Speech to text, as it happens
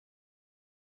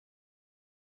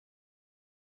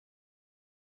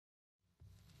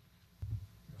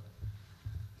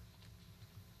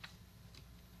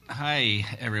Hi,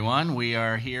 everyone. We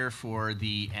are here for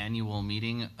the annual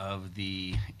meeting of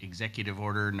the Executive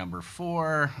Order Number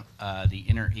 4, the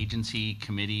Interagency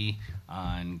Committee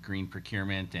on Green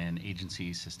Procurement and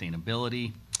Agency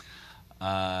Sustainability.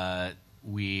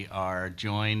 We are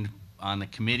joined on the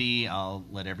committee. I'll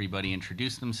let everybody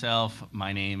introduce themselves.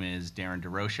 My name is Darren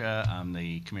DeRocha. I'm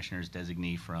the Commissioner's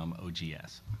Designee from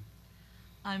OGS.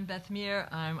 I'm Beth Meir.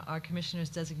 I'm our Commissioner's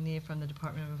Designee from the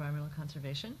Department of Environmental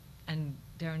Conservation. And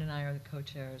Darren and I are the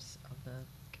co-chairs of the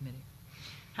committee.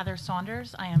 Heather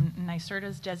Saunders. I am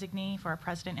NYSERDA's designee for our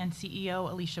president and CEO,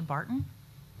 Alicia Barton.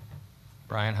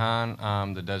 Brian Hahn.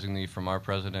 I'm the designee from our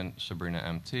president, Sabrina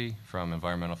M.T. from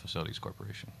Environmental Facilities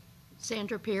Corporation.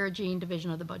 Sandra Pierre-Jean,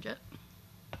 Division of the Budget.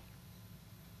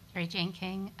 Mary Jane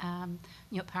King, New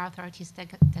York Power Authority's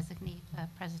designee for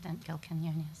President Gil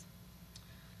Quinones.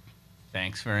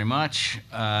 Thanks very much.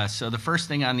 So the first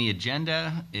thing on the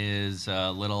agenda is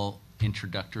a little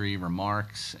introductory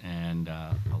remarks, and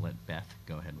I'll let Beth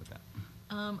go ahead with that.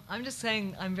 I'm just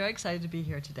saying I'm very excited to be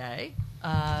here today.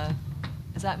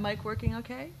 Is that mic working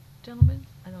okay, gentlemen?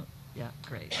 Yeah,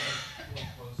 great. A little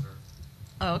closer.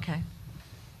 Oh, okay.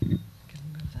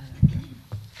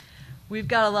 We've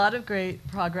got a lot of great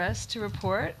progress to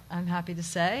report, I'm happy to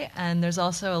say, and there's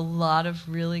also a lot of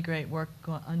really great work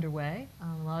underway.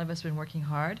 A lot of us have been working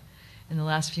hard in the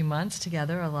last few months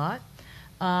together a lot.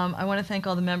 I want to thank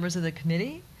all the members of the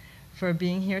committee for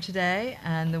being here today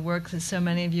and the work that so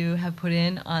many of you have put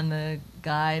in on the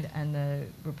guide and the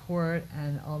report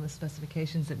and all the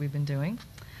specifications that we've been doing.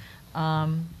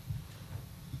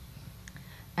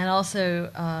 And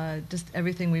also just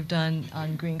everything we've done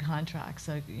on green contracts,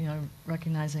 so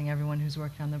recognizing everyone who's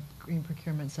working on the Green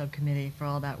Procurement Subcommittee for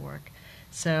all that work.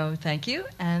 So thank you,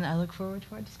 and I look forward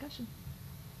to our discussion.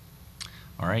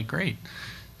 All right, great.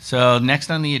 So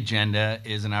next on the agenda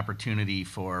is an opportunity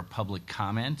for public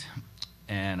comment,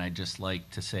 and I'd just like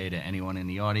to say to anyone in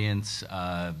the audience,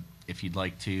 if you'd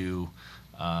like to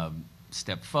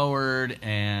step forward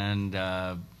and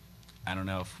I don't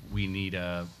know if we need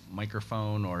a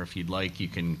microphone, or if you'd like, you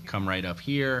can come right up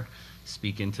here,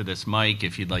 speak into this mic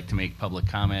if you'd like to make public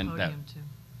comment. Podium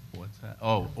too. What's that?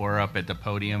 Oh, or up at the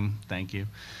podium. Thank you.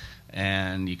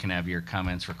 And you can have your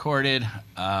comments recorded.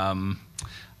 The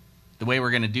way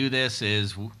we're going to do this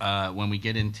is when we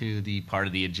get into the part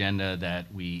of the agenda that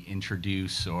we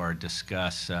introduce or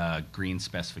discuss green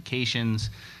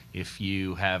specifications. If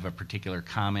you have a particular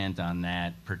comment on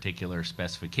that particular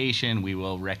specification, we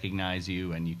will recognize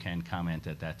you and you can comment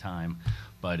at that time.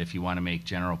 But if you want to make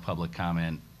general public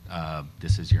comment,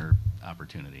 this is your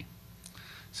opportunity.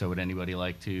 So would anybody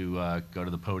like to go to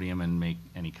the podium and make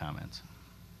any comments?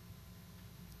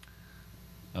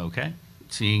 Okay,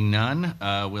 seeing none,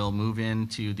 we'll move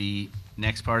into the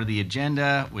next part of the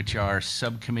agenda, which are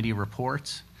subcommittee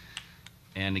reports.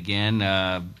 And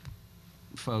again,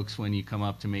 folks, when you come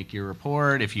up to make your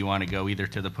report, if you want to go either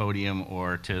to the podium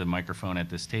or to the microphone at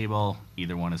this table,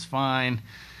 either one is fine.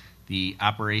 The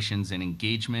Operations and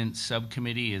Engagement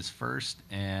Subcommittee is first,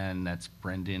 and that's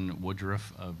Brendan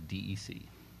Woodruff of DEC.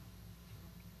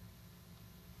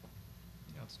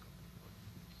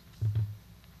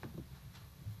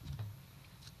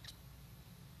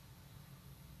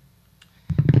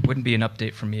 Wouldn't be an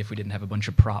update from me if we didn't have a bunch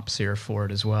of props here for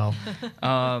it as well.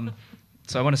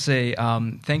 So I want to say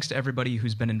thanks to everybody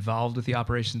who's been involved with the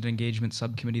Operations and Engagement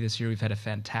Subcommittee this year. We've had a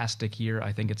fantastic year.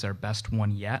 I think it's our best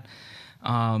one yet.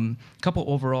 A couple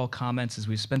overall comments is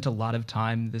we've spent a lot of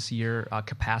time this year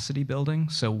capacity building,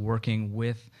 so working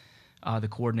with the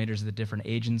coordinators of the different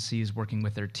agencies, working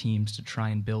with their teams to try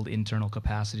and build internal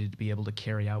capacity to be able to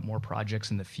carry out more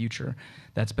projects in the future.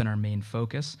 That's been our main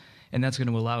focus, and that's going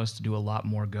to allow us to do a lot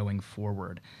more going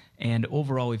forward. And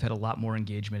overall, we've had a lot more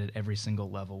engagement at every single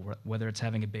level, whether it's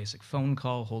having a basic phone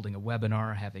call, holding a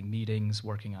webinar, having meetings,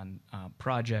 working on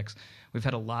projects. We've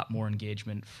had a lot more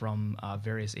engagement from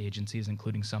various agencies,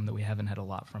 including some that we haven't had a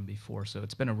lot from before. So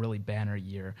it's been a really banner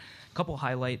year. A couple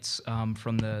highlights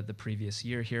from the previous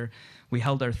year here. We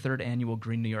held our third annual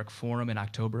Green New York Forum in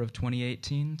October of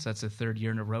 2018. So that's the third year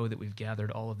in a row that we've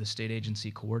gathered all of the state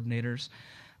agency coordinators.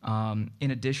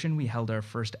 In addition, we held our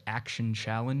first action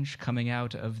challenge coming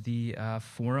out of the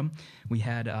forum. We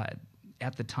had,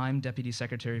 at the time, Deputy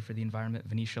Secretary for the Environment,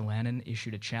 Venetia Lannon,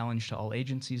 issued a challenge to all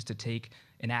agencies to take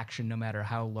an action, no matter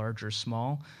how large or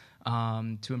small,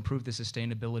 to improve the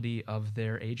sustainability of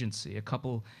their agency. A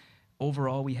couple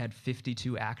Overall, we had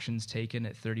 52 actions taken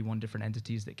at 31 different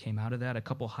entities that came out of that. A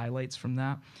couple highlights from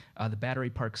that. The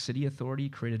Battery Park City Authority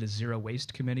created a zero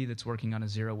waste committee that's working on a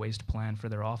zero waste plan for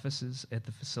their offices at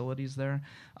the facilities there.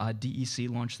 DEC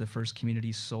launched the first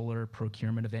community solar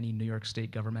procurement of any New York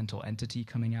State governmental entity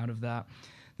coming out of that.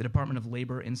 The Department of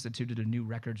Labor instituted a new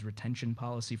records retention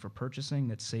policy for purchasing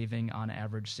that's saving on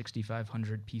average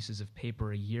 6,500 pieces of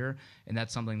paper a year, and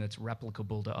that's something that's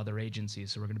replicable to other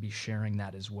agencies, so we're going to be sharing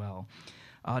that as well.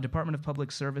 Department of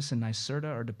Public Service and NYSERDA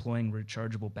are deploying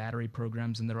rechargeable battery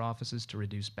programs in their offices to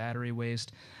reduce battery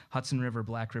waste. Hudson River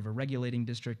Black River Regulating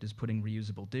District is putting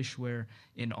reusable dishware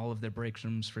in all of their break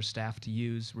rooms for staff to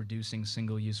use, reducing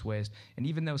single-use waste. And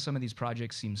even though some of these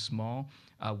projects seem small,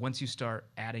 once you start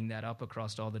adding that up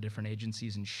across all the different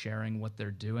agencies and sharing what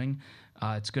they're doing,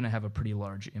 it's going to have a pretty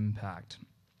large impact.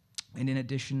 And in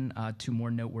addition, two more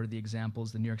noteworthy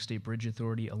examples, the New York State Bridge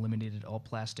Authority eliminated all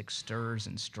plastic stirrers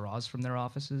and straws from their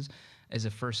offices as a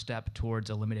first step towards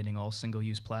eliminating all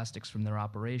single-use plastics from their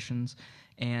operations.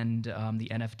 And the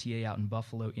NFTA out in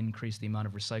Buffalo increased the amount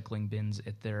of recycling bins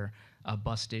at their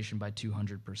bus station by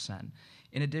 200%.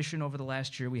 In addition, over the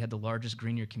last year, we had the largest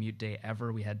Green Your Commute Day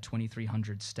ever. We had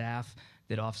 2,300 staff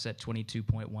that offset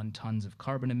 22.1 tons of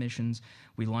carbon emissions.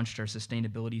 We launched our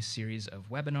sustainability series of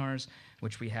webinars,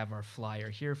 which we have our flyer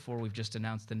here for. We've just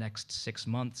announced the next 6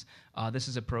 months. This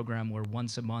is a program where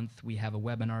once a month we have a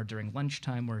webinar during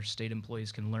lunchtime where state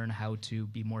employees can learn how to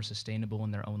be more sustainable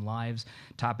in their own lives.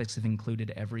 Topics have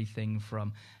included everything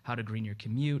from how to green your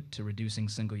commute to reducing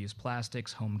single-use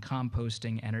plastics, home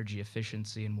composting, energy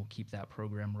efficiency, and we'll keep that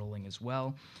program rolling as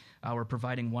well. We're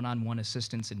providing one-on-one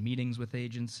assistance in meetings with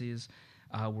agencies.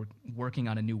 We're working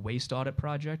on a new waste audit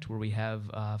project where we have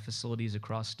facilities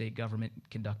across state government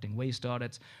conducting waste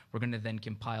audits. We're going to then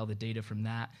compile the data from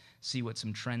that, see what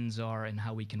some trends are, and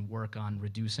how we can work on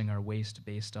reducing our waste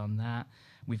based on that.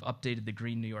 We've updated the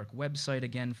Green New York website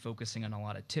again, focusing on a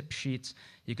lot of tip sheets.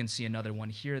 You can see another one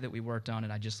here that we worked on,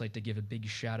 and I'd just like to give a big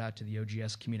shout out to the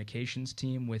OGS communications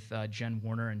team with Jen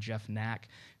Warner and Jeff Knack,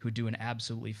 who do an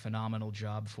absolutely phenomenal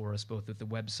job for us, both with the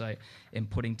website and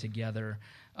putting together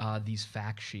these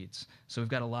fact sheets. So we've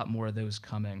got a lot more of those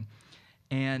coming.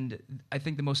 And I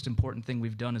think the most important thing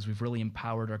we've done is we've really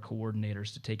empowered our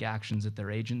coordinators to take actions at their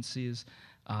agencies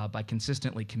by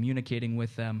consistently communicating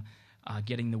with them,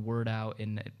 getting the word out,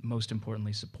 and most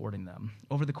importantly, supporting them.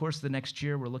 Over the course of the next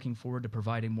year, we're looking forward to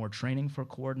providing more training for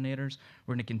coordinators.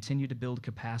 We're going to continue to build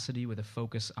capacity with a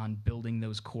focus on building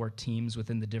those core teams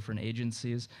within the different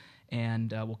agencies,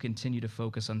 and we'll continue to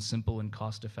focus on simple and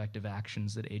cost-effective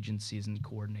actions that agencies and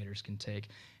coordinators can take.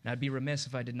 And I'd be remiss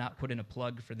if I did not put in a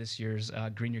plug for this year's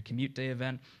Green Your Commute Day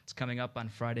event. It's coming up on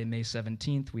Friday, May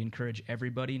 17th. We encourage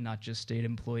everybody, not just state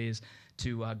employees,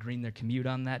 to green their commute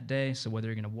on that day. So whether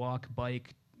you're going to walk,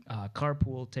 bike,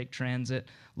 carpool, take transit,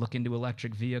 look into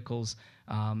electric vehicles,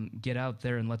 get out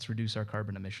there and let's reduce our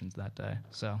carbon emissions that day.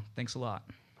 So thanks a lot.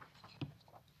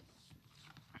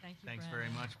 Thanks very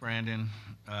much, Brandon.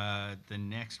 The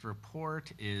next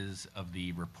report is of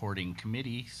the reporting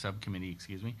committee, subcommittee,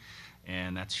 excuse me,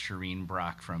 and that's Shireen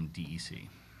Brock from DEC.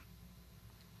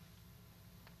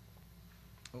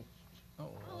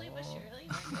 Holy but surely.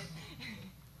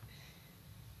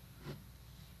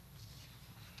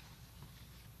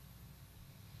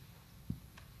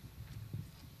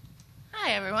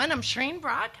 Hi, everyone. I'm Shireen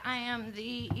Brock. I am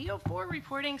the EO4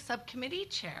 Reporting Subcommittee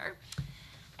Chair.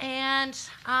 And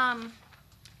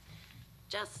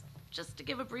just to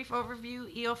give a brief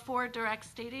overview, EO4 directs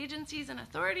state agencies and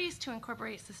authorities to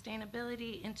incorporate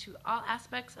sustainability into all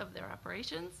aspects of their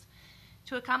operations.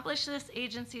 To accomplish this,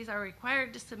 agencies are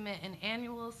required to submit an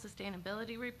annual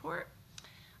sustainability report,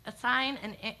 assign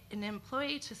an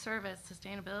employee to serve as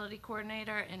sustainability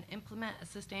coordinator, and implement a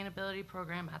sustainability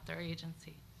program at their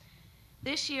agency.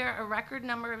 This year, a record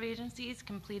number of agencies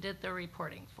completed the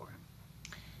reporting form.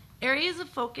 Areas of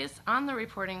focus on the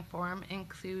reporting form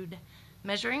include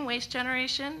measuring waste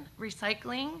generation,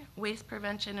 recycling, waste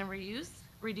prevention and reuse,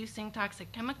 reducing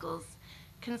toxic chemicals,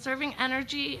 conserving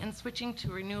energy and switching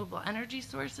to renewable energy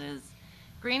sources,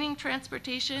 greening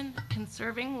transportation,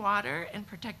 conserving water, and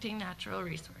protecting natural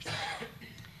resources.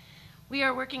 We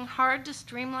are working hard to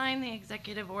streamline the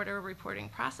executive order reporting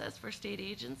process for state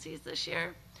agencies this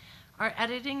year. Our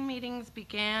editing meetings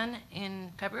began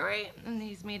in February, and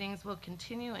these meetings will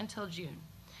continue until June.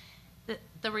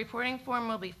 The reporting form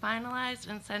will be finalized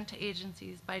and sent to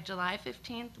agencies by July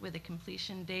 15th with a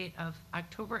completion date of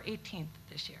October 18th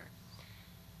this year.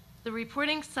 The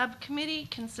reporting subcommittee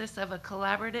consists of a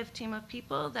collaborative team of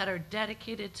people that are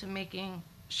dedicated to making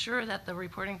sure that the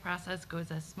reporting process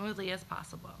goes as smoothly as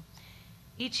possible.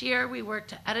 Each year, we work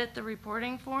to edit the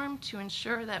reporting form to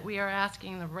ensure that we are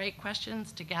asking the right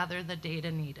questions to gather the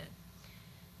data needed.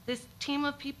 This team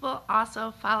of people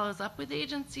also follows up with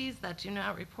agencies that do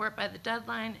not report by the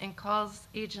deadline and calls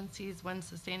agencies when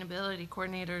sustainability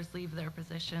coordinators leave their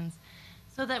positions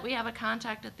so that we have a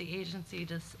contact at the agency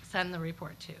to send the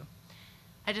report to.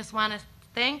 I just want to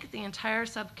thank the entire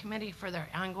subcommittee for their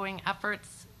ongoing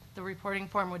efforts. The reporting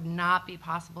form would not be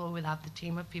possible without the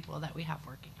team of people that we have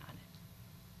working on it.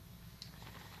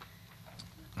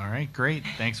 All right, great.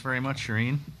 Thanks very much,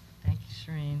 Shireen. Thank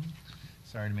you, Shireen.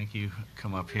 Sorry to make you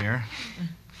come up here.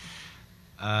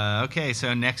 Okay,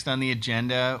 so next on the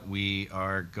agenda, we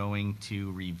are going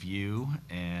to review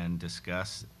and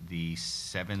discuss the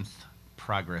 7th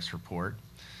progress report.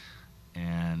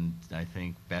 And I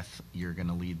think, Beth, you're going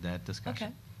to lead that discussion.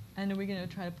 Okay. And are we going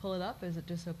to try to pull it up? Or is it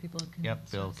just so people can Yep,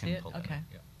 sort Bill of see can it? pull that Okay. up.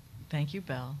 Yep. Thank you,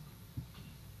 Bill.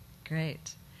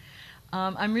 Great.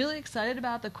 I'm really excited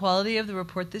about the quality of the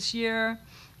report this year.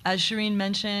 As Shireen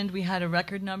mentioned, we had a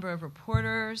record number of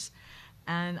reporters,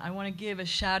 and I want to give a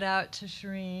shout out to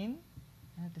Shireen.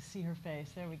 I have to see her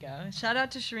face. There we go. Shout out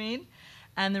to Shireen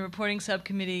and the reporting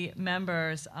subcommittee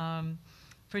members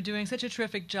for doing such a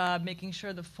terrific job making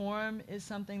sure the form is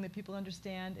something that people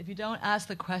understand. If you don't ask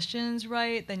the questions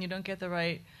right, then you don't get the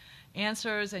right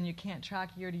answers and you can't track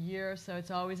year to year. So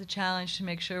it's always a challenge to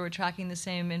make sure we're tracking the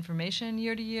same information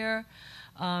year to year,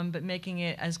 but making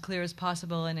it as clear as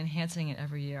possible and enhancing it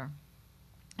every year.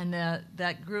 And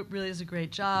that group really does a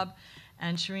great job,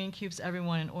 and Shireen keeps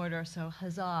everyone in order, so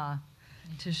huzzah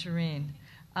to Shireen.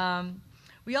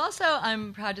 We also,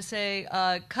 I'm proud to say,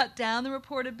 cut down the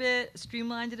report a bit,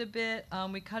 streamlined it a bit.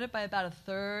 We cut it by about a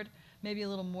third, maybe a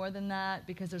little more than that,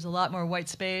 because there's a lot more white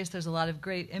space, there's a lot of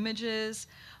great images.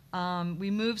 We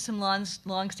moved some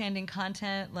long-standing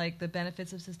content, like the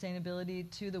benefits of sustainability,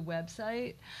 to the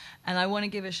website. And I want to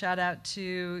give a shout-out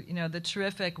to the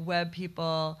terrific web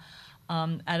people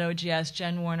at OGS,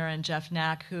 Jen Warner and Jeff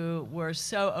Knack, who were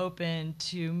so open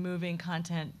to moving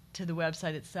content to the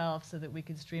website itself so that we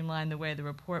could streamline the way the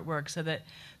report works, so that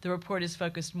the report is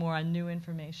focused more on new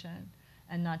information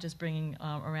and not just bringing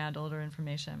around older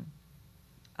information.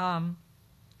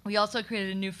 We also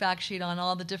created a new fact sheet on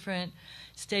all the different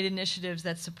state initiatives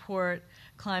that support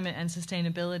climate and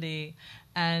sustainability,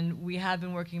 and we have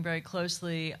been working very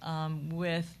closely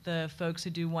with the folks who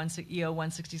do EO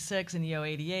 166 and EO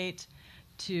 88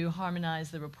 to harmonize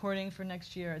the reporting for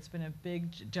next year. It's been a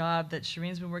big job that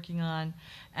Shireen's been working on,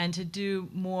 and to do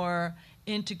more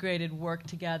integrated work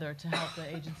together to help the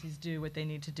agencies do what they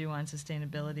need to do on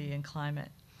sustainability and climate.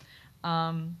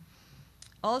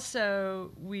 Also,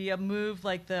 we have moved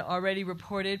the already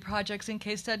reported projects and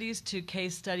case studies to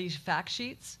case study fact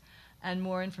sheets and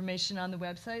more information on the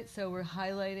website. So we're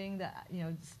highlighting the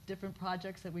different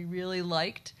projects that we really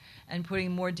liked and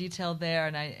putting more detail there.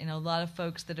 And a lot of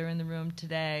folks that are in the room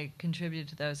today contributed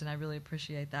to those, and I really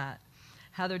appreciate that.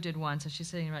 Heather did one, so she's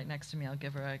sitting right next to me. I'll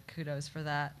give her a kudos for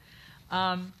that.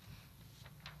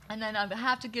 And then I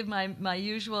have to give my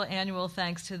usual annual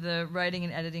thanks to the writing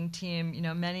and editing team,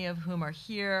 many of whom are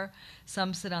here.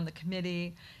 Some sit on the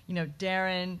committee.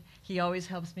 Darren, he always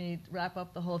helps me wrap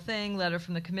up the whole thing, letter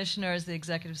from the commissioners, the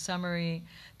executive summary,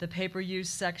 the paper use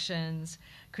sections.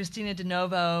 Christina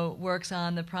DeNovo works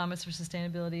on the promise for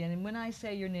sustainability. And when I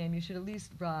say your name, you should at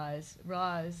least rise.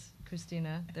 Rise,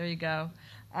 Christina. There you go.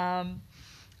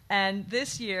 And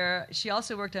this year, she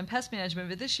also worked on pest management,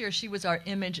 but this year she was our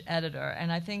image editor. And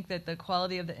I think that the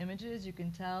quality of the images, you can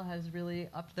tell, has really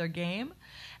upped their game.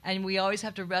 And we always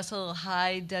have to wrestle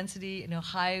high density,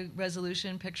 high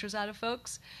resolution pictures out of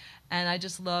folks. And I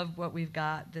just love what we've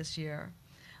got this year.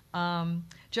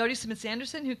 Jody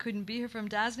Smith-Sanderson, who couldn't be here from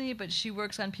DASNY, but she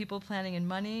works on people planning and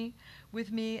money with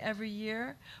me every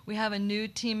year. We have a new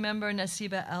team member,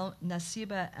 Nasiba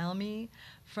Elmi,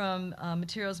 from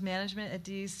Materials Management at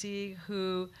DEC,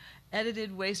 who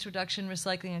edited waste reduction,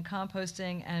 recycling, and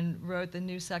composting and wrote the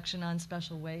new section on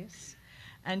special wastes.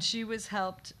 And she was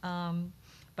helped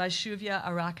by Shuvia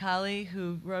Arakali,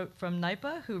 who wrote from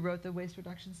NIPA, who wrote the waste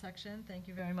reduction section. Thank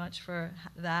you very much for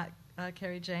that,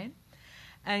 Carrie Jane.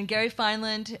 And Gary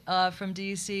Feinland from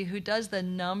DEC, who does the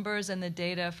numbers and the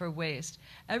data for waste.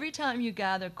 Every time you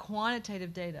gather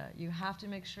quantitative data, you have to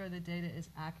make sure the data is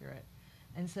accurate.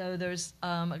 And so there's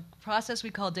a process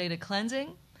we call data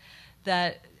cleansing,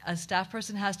 that a staff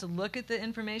person has to look at the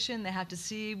information. They have to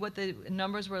see what the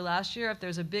numbers were last year. If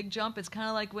there's a big jump, it's kind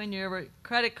of like when you're a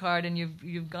credit card and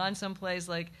you've gone someplace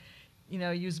like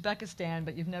Uzbekistan,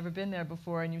 but you've never been there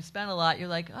before and you've spent a lot, you're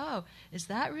like, oh, is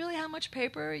that really how much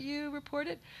paper you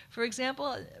reported? For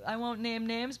example, I won't name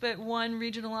names, but one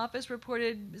regional office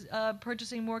reported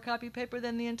purchasing more copy paper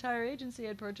than the entire agency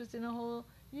had purchased in a whole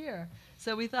year.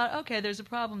 So we thought, okay, there's a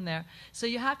problem there. So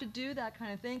you have to do that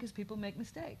kind of thing because people make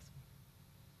mistakes.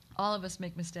 All of us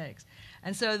make mistakes.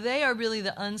 And so they are really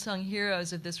the unsung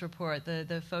heroes of this report,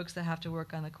 the folks that have to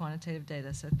work on the quantitative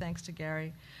data. So thanks to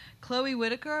Gary. Chloe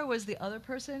Whitaker was the other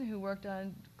person who worked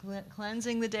on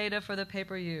cleansing the data for the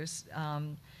paper use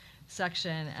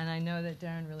section, and I know that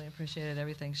Darren really appreciated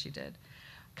everything she did.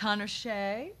 Connor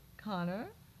Shea,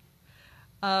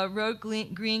 wrote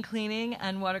green cleaning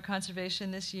and water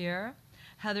conservation this year.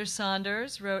 Heather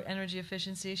Saunders wrote energy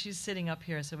efficiency. She's sitting up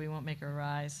here, so we won't make her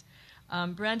rise.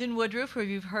 Brandon Woodruff, who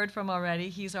you've heard from already,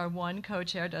 he's our one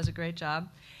co-chair, does a great job.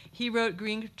 He wrote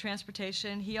green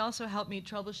transportation. He also helped me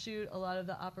troubleshoot a lot of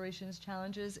the operations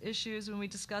challenges issues when we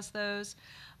discussed those,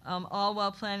 all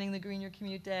while planning the Green Your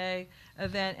Commute Day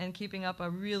event and keeping up a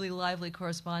really lively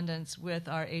correspondence with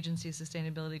our agency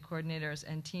sustainability coordinators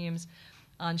and teams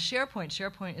on SharePoint.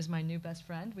 SharePoint is my new best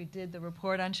friend. We did the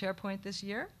report on SharePoint this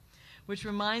year, which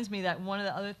reminds me that one of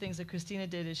the other things that Christina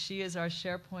did is she is our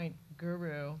SharePoint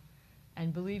guru.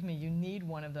 And believe me, you need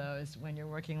one of those when you're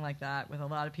working like that with a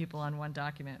lot of people on one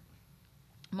document.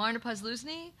 Marna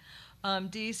Pazluzny,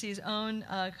 DEC's own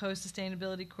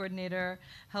co-sustainability coordinator,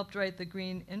 helped write the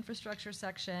green infrastructure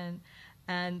section.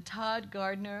 And Todd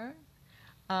Gardner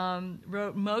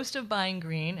wrote most of Buying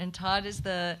Green. And Todd is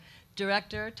the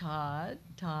director, Todd,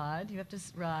 you have to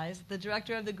rise, the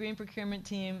director of the green procurement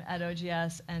team at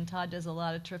OGS. And Todd does a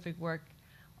lot of terrific work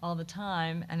all the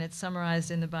time, and it's summarized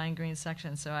in the Buying Green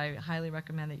section, so I highly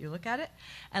recommend that you look at it.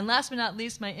 And last but not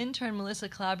least, my intern, Melissa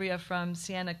Calabria from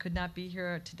Siena, could not be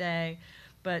here today,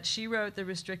 but she wrote the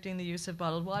restricting the use of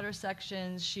bottled water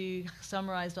sections. She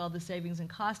summarized all the savings and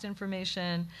cost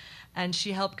information, and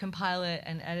she helped compile it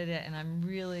and edit it, and I'm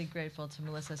really grateful to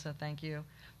Melissa, so thank you,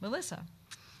 Melissa.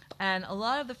 And a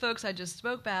lot of the folks I just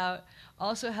spoke about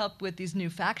also helped with these new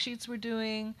fact sheets we're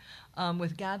doing,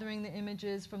 with gathering the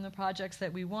images from the projects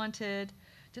that we wanted.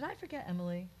 Did I forget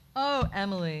Emily? Oh,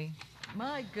 Emily.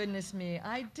 My goodness me,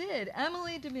 I did.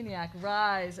 Emily Dominiak,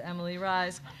 rise, Emily,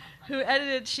 rise,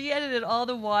 she edited all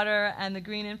the water and the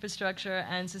green infrastructure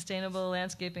and sustainable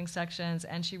landscaping sections,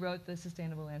 and she wrote the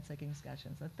sustainable landscaping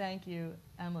section. So thank you,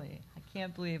 Emily. I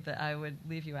can't believe that I would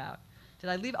leave you out.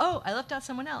 Did I leave? Oh, I left out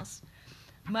someone else.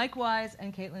 Mike Wise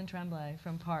and Caitlin Tremblay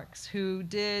from Parks, who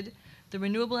did the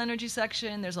renewable energy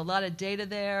section. There's a lot of data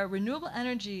there. Renewable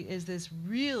energy is this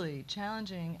really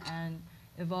challenging and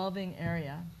evolving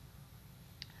area.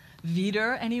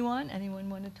 VEDR, anyone?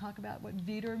 Anyone want to talk about what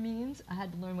VEDR means? I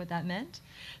had to learn what that meant.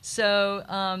 So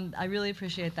I really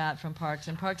appreciate that from Parks,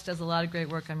 and Parks does a lot of great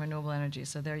work on renewable energy,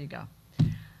 so there you go.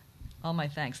 All my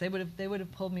thanks. They would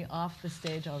have pulled me off the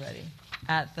stage already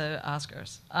at the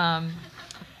Oscars.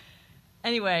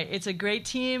 Anyway, it's a great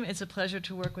team. It's a pleasure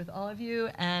to work with all of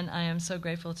you, and I am so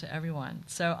grateful to everyone.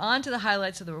 So on to the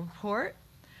highlights of the report.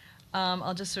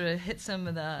 I'll just sort of hit some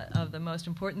of the most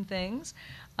important things.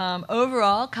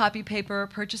 Overall, copy paper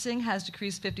purchasing has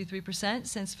decreased 53%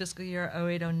 since fiscal year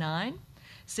 08-09,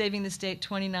 saving the state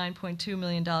 $29.2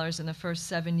 million in the first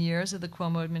 7 years of the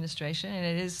Cuomo administration, and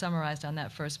it is summarized on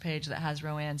that first page that has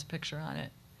Roanne's picture on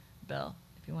it, Bill,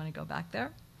 if you want to go back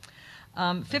there.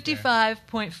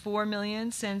 $55.4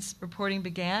 million since reporting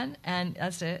began, and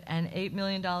that's it, and $8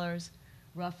 million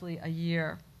roughly a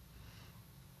year.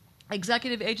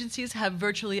 Executive agencies have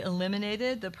virtually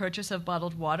eliminated the purchase of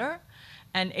bottled water,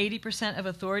 and 80% of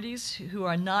authorities who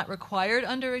are not required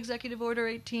under Executive Order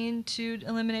 18 to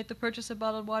eliminate the purchase of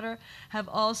bottled water have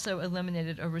also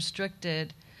eliminated or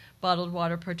restricted bottled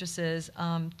water purchases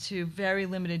to very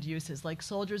limited uses, like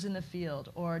soldiers in the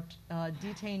field or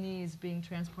detainees being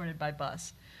transported by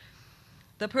bus.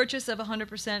 The purchase of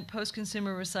 100%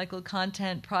 post-consumer recycled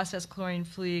content processed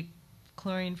chlorine-free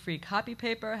copy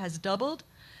paper has doubled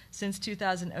since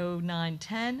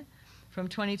 2009-10, from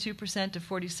 22% to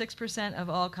 46% of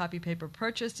all copy paper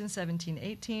purchased in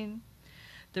 17-18.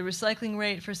 The recycling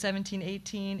rate for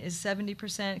 17-18 is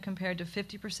 70% compared to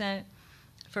 50%,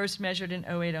 first measured in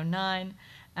 08-09,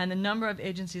 and the number of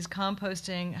agencies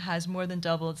composting has more than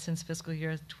doubled since fiscal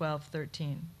year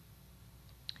 12-13.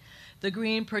 The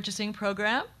Green Purchasing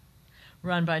Program,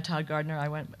 run by Todd Gardner, I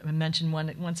mentioned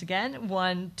one once again,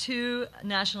 won 2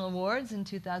 national awards in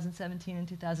 2017 and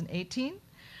 2018,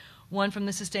 one from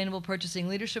the Sustainable Purchasing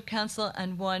Leadership Council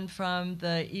and one from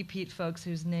the EPEAT folks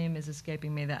whose name is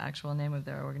escaping me, the actual name of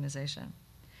their organization.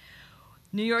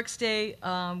 New York State,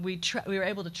 we were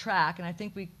able to track, and I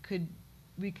think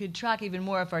we we could track even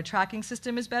more if our tracking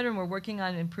system is better, and we're working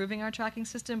on improving our tracking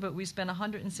system, but we spent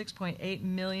 $106.8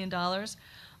 million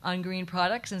on green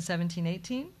products in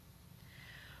 17-18.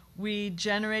 We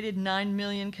generated 9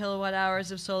 million kilowatt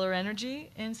hours of solar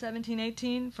energy in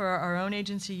 17-18 for our own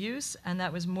agency use, and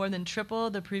that was more than triple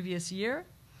the previous year.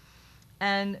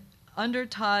 And under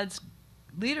Todd's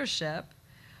leadership,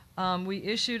 we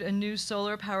issued a new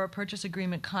solar power purchase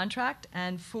agreement contract,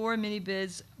 and 4 mini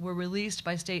bids were released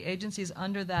by state agencies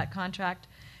under that contract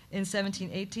in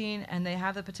 17-18, and they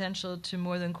have the potential to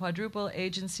more than quadruple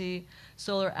agency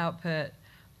solar output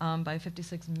by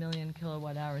 56 million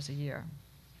kilowatt hours a year.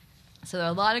 So there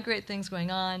are a lot of great things going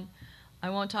on.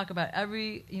 I won't talk about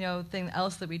every thing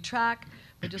else that we track,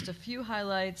 but just a few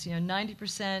highlights.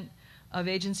 90% of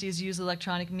agencies use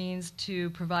electronic means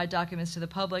to provide documents to the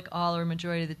public, all or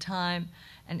majority of the time,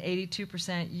 and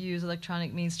 82% use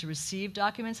electronic means to receive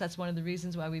documents. That's one of the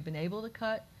reasons why we've been able to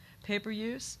cut paper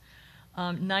use.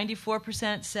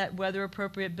 94% set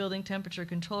weather-appropriate building temperature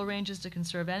control ranges to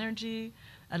conserve energy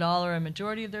at all or a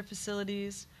majority of their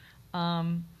facilities.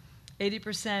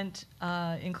 80%,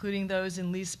 including those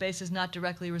in leased spaces not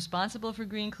directly responsible for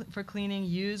cleaning,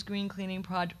 use green cleaning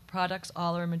products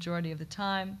all or a majority of the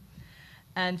time.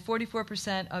 And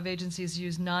 44% of agencies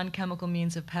use non-chemical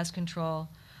means of pest control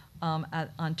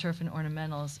on turf and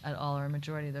ornamentals at all or a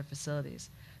majority of their facilities.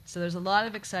 So there's a lot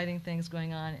of exciting things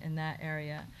going on in that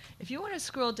area. If you want to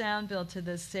scroll down, Bill, to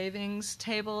the savings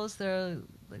tables, go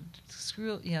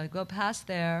past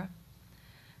there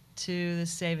to the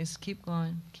savings. Keep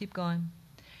going, keep going.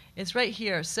 It's right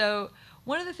here. So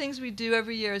one of the things we do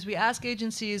every year is we ask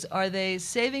agencies, are they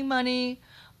saving money,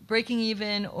 breaking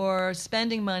even, or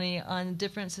spending money on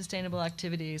different sustainable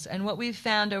activities? And what we've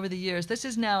found over the years, this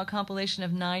is now a compilation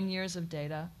of 9 years of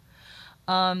data,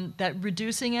 that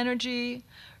reducing energy,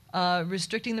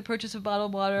 restricting the purchase of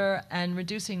bottled water, and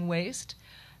reducing waste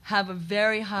have a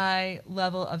very high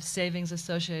level of savings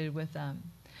associated with them.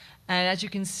 And as you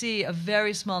can see, a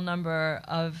very small number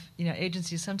of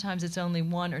agencies, sometimes it's only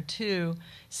 1 or 2,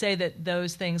 say that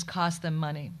those things cost them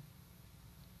money.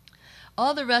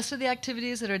 All the rest of the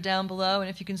activities that are down below, and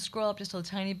if you can scroll up just a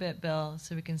tiny bit, Bill,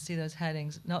 so we can see those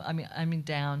headings. No, I mean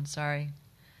down, sorry.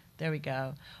 There we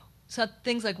go. So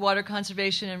things like water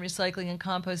conservation and recycling and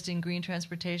composting, green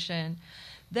transportation,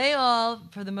 they all,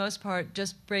 for the most part,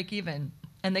 just break even.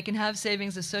 And they can have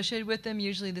savings associated with them.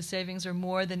 Usually the savings are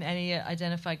more than any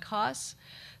identified costs.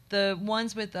 The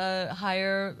ones with a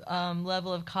higher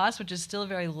level of cost, which is still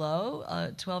very low,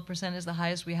 12% is the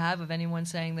highest we have of anyone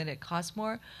saying that it costs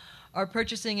more, are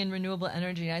purchasing in renewable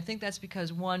energy. And I think that's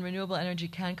because, one, renewable energy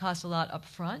can cost a lot up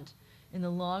front. In the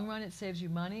long run, it saves you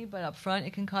money, but up front,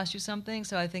 it can cost you something.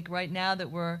 So I think right now that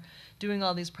we're doing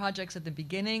all these projects at the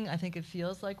beginning, I think it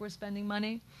feels like we're spending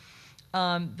money.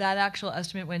 That actual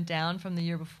estimate went down from the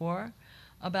year before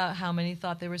about how many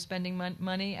thought they were spending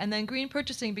money. And then green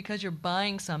purchasing, because you're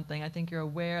buying something, I think you're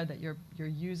aware that you're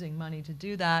using money to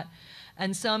do that.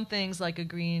 And some things like a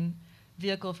green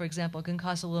vehicle, for example, can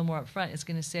cost a little more up front. It's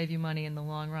going to save you money in the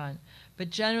long run. But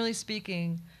generally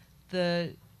speaking,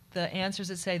 the answers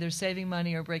that say they're saving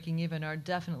money or breaking even are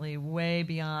definitely way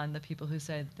beyond the people who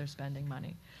say that they're spending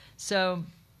money. So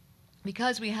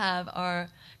because we have our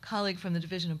colleague from the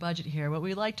Division of Budget here, what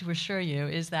we'd like to assure you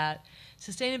is that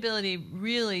sustainability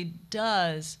really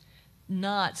does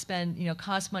not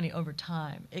cost money over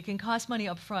time. It can cost money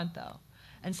up front, though.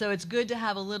 And so it's good to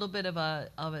have a little bit of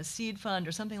a seed fund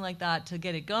or something like that to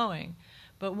get it going.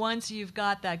 But once you've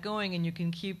got that going and you can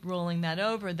keep rolling that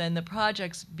over, then the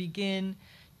projects begin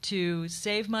to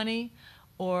save money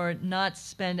or not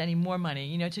spend any more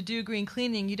money. To do green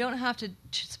cleaning, you don't have to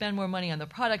spend more money on the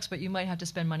products, but you might have to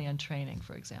spend money on training,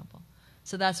 for example.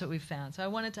 So that's what we've found. So I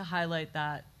wanted to highlight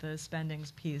that, the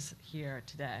spendings piece here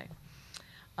today.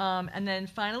 And then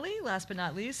finally, last but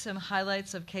not least, some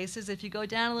highlights of cases. If you go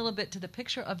down a little bit to the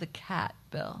picture of the cat,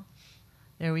 Bill.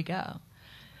 There we go.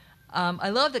 I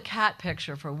love the cat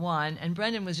picture, for one, and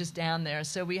Brendan was just down there,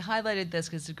 so we highlighted this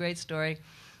because it's a great story.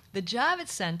 The Javits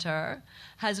Center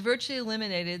has virtually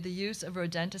eliminated the use of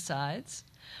rodenticides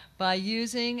by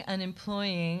using and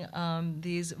employing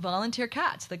these volunteer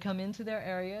cats that come into their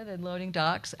area, the loading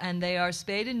docks, and they are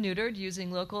spayed and neutered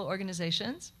using local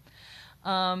organizations.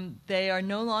 They are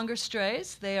no longer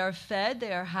strays. They are fed,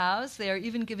 they are housed, they are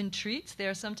even given treats. They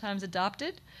are sometimes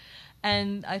adopted.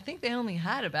 And I think they only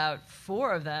had about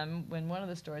 4 of them in one of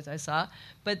the stories I saw,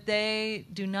 but they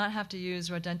do not have to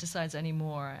use rodenticides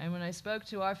anymore. And when I spoke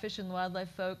to our fish and wildlife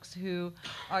folks who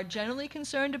are generally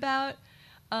concerned about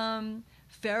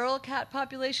feral cat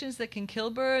populations that can kill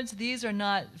birds, these are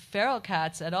not feral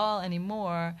cats at all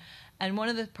anymore. And one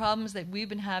of the problems that we've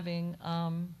been having,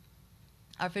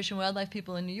 our fish and wildlife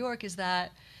people in New York, is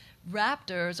that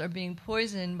raptors are being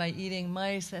poisoned by eating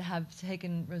mice that have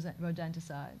taken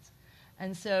rodenticides.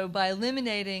 And so by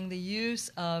eliminating the use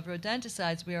of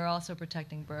rodenticides, we are also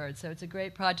protecting birds. So it's a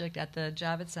great project at the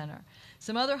Javits Center.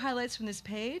 Some other highlights from this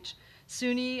page.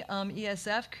 SUNY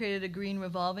ESF created a green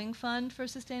revolving fund for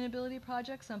sustainability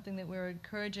projects, something that we're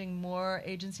encouraging more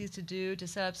agencies to do, to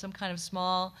set up some kind of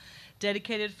small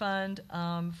dedicated fund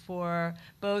for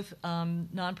both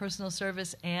non-personal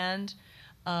service and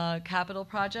capital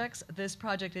projects. This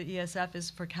project at ESF is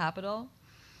for capital.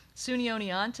 SUNY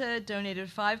Oneonta donated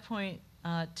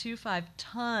 5.25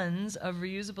 tons of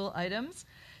reusable items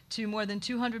to more than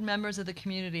 200 members of the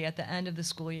community at the end of the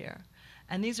school year.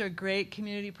 And these are great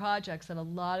community projects that a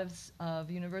lot of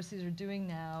universities are doing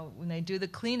now. When they do the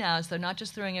clean-outs, they're not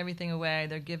just throwing everything away,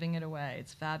 they're giving it away.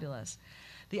 It's fabulous.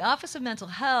 The Office of Mental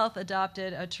Health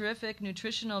adopted a terrific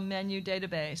nutritional menu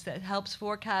database that helps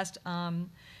forecast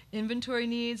inventory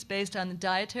needs based on the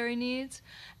dietary needs,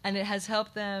 and it has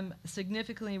helped them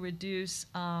significantly reduce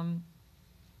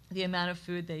the amount of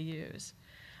food they use.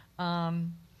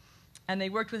 And they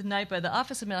worked with NYPA. The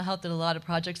Office of Mental Health did a lot of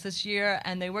projects this year,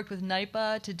 and they worked with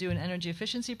NYPA to do an energy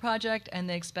efficiency project, and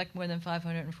they expect more than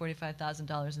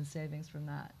 $545,000 in savings from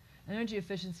that. Energy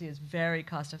efficiency is very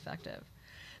cost effective.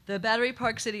 The Battery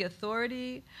Park City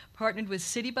Authority partnered with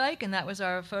City Bike, and that was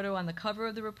our photo on the cover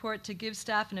of the report, to give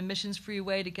staff an emissions-free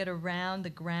way to get around the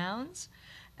grounds.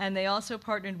 And they also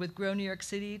partnered with Grow New York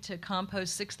City to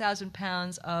compost 6,000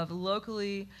 pounds of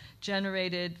locally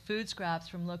generated food scraps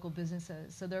from local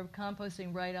businesses. So they're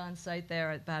composting right on site there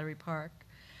at Battery Park.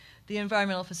 The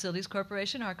Environmental Facilities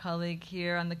Corporation, our colleague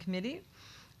here on the committee,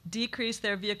 decreased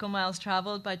their vehicle miles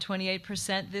traveled by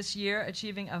 28% this year,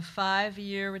 achieving a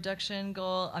 5-year reduction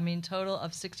goal, total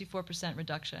of 64%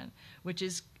 reduction, which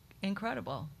is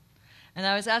incredible. And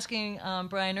I was asking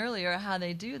Brian earlier how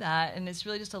they do that, and it's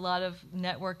really just a lot of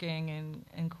networking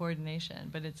and coordination,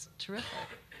 but it's terrific.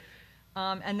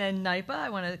 And then NYPA, I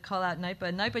want to call out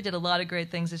NYPA. NYPA did a lot of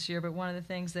great things this year, but one of the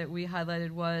things that we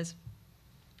highlighted was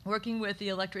working with the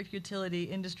Electric Utility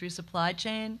Industry Supply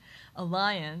Chain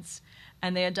Alliance,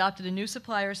 and they adopted a new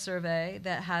supplier survey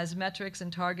that has metrics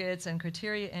and targets and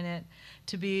criteria in it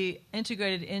to be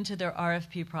integrated into their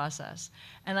RFP process.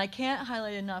 And I can't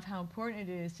highlight enough how important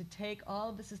it is to take all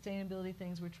of the sustainability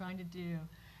things we're trying to do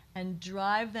and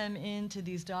drive them into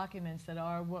these documents that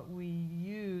are what we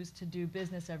use to do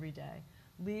business every day.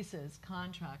 Leases,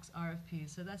 contracts,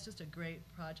 RFPs. So that's just a great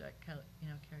project,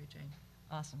 Carrie Jane.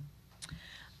 Awesome.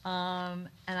 And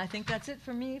I think that's it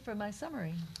for me for my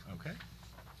summary. Okay.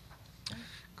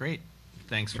 Great.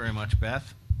 Thanks very much,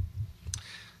 Beth.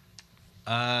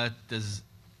 Does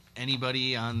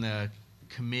anybody on the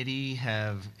committee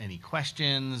have any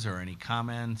questions or any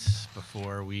comments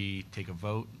before we take a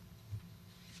vote?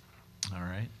 All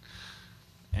right.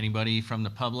 Anybody from the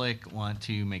public want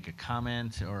to make a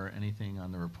comment or anything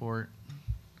on the report?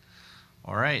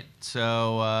 All right.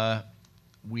 So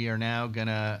we are now going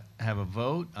to have a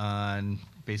vote on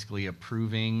basically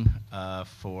approving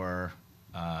for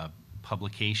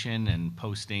publication and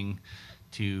posting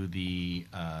to the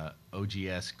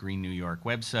OGS Green New York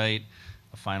website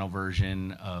a final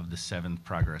version of the 7th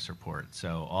progress report.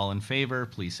 So all in favor,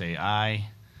 please say aye.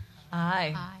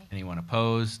 Aye. Aye. Anyone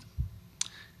opposed?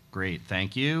 Great,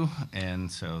 thank you.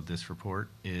 And so this report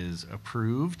is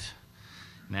approved.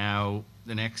 Now,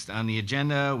 the next on the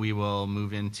agenda, we will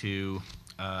move into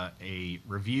a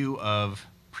review of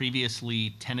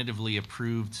previously tentatively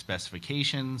approved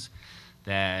specifications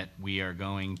that we are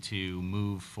going to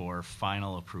move for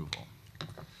final approval.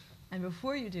 And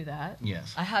before you do that,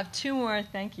 Yes. I have 2 more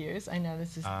thank yous. I know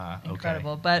this is Okay.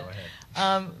 incredible. Go But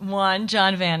ahead. one,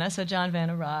 John Vanna. So John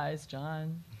Vanna, rise.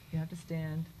 John, you have to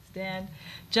stand. Stand.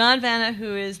 John Vanna,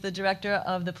 who is the director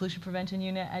of the Pollution Prevention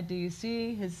Unit at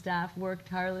DUC. His staff worked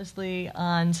tirelessly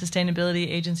on sustainability,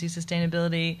 agency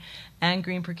sustainability, and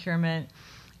green procurement.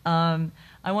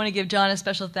 I want to give John a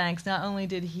special thanks. Not only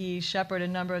did he shepherd a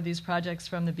number of these projects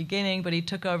from the beginning, but he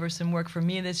took over some work for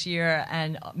me this year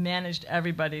and managed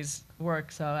everybody's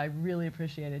work. So I really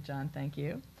appreciate it, John. Thank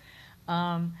you.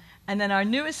 And then our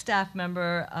newest staff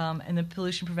member in the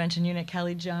Pollution Prevention Unit,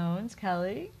 Kelly Jones.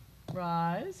 Kelly,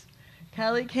 rise.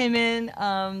 Kelly came in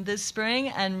this spring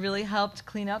and really helped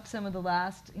clean up some of the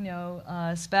last,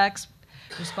 specs,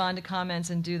 respond to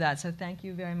comments, and do that. So thank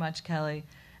you very much, Kelly.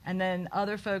 And then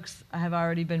other folks have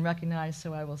already been recognized,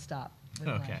 so I will stop.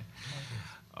 Okay.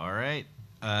 All right.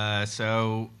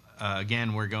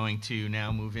 Again, we're going to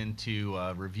now move into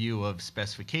a review of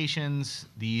specifications.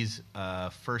 These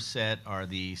first set are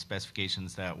the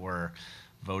specifications that were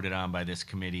voted on by this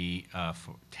committee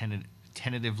for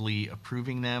tentatively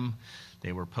approving them.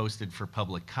 They were posted for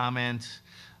public comment.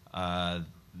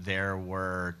 There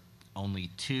were only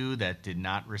 2 that did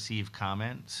not receive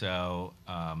comment. So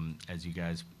as you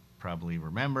guys probably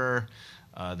remember,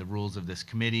 the rules of this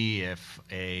committee, if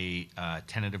a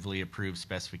tentatively approved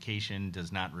specification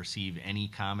does not receive any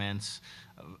comments,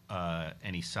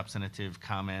 any substantive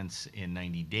comments in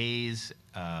 90 days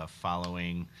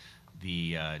following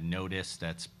the notice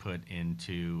that's put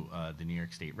into the New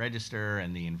York State Register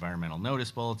and the Environmental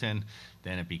Notice Bulletin,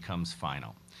 then it becomes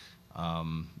final.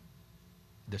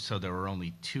 So there were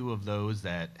only 2 of those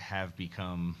that have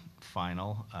become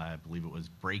final. I believe it was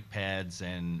brake pads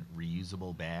and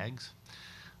reusable bags.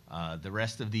 The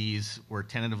rest of these were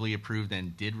tentatively approved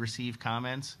and did receive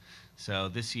comments. So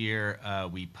this year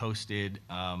we posted,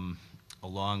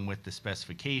 along with the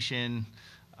specification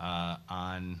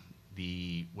on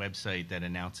the website that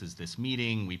announces this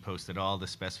meeting, we posted all the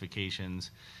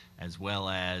specifications as well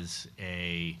as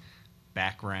a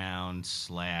background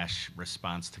 /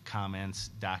 response to comments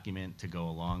document to go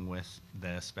along with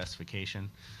the specification.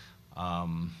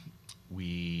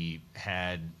 We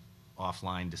had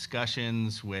offline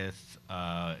discussions with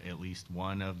at least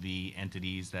one of the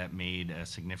entities that made a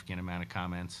significant amount of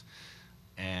comments.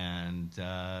 And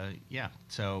yeah,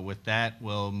 so with that,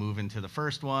 we'll move into the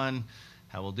first one.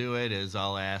 How we'll do it is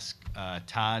I'll ask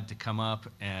Todd to come up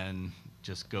and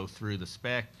just go through the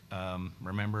spec.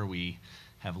 Remember, we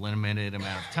have a limited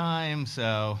amount of time,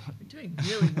 so... You're doing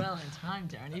really well in time,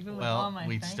 Darren, even with all my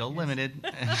we're thank still yous. limited.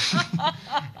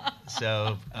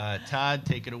 So, Todd,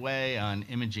 take it away on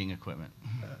imaging equipment.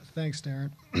 Thanks,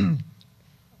 Darren.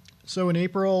 So in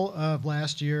April of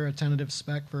last year, a tentative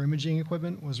spec for imaging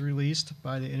equipment was released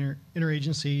by the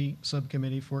Interagency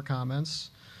Subcommittee for comments.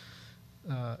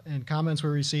 And comments were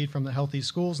received from the Healthy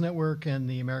Schools Network and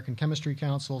the American Chemistry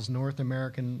Council's North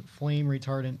American Flame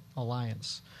Retardant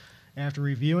Alliance. After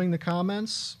reviewing the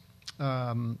comments,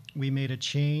 we made a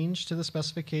change to the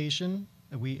specification.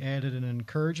 We added an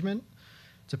encouragement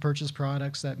to purchase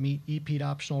products that meet EPEAT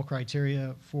optional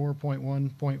criteria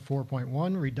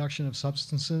 4.1.4.1, reduction of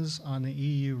substances on the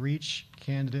EU REACH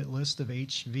candidate list of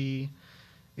HVHCs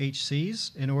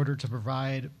in order to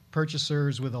provide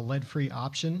purchasers with a lead-free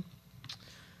option.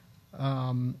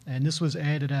 And this was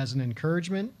added as an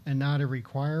encouragement and not a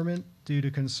requirement due to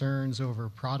concerns over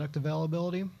product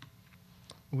availability.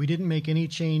 We didn't make any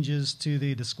changes to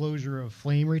the disclosure of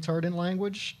flame retardant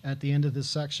language at the end of this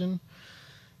section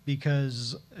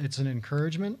because it's an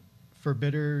encouragement for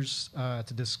bidders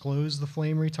to disclose the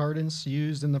flame retardants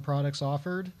used in the products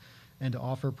offered and to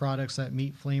offer products that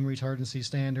meet flame retardancy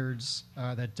standards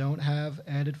that don't have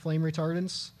added flame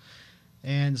retardants.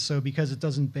 And so because it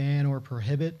doesn't ban or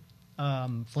prohibit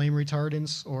flame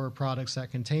retardants or products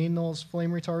that contain those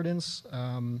flame retardants,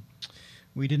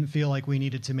 we didn't feel like we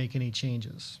needed to make any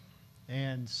changes.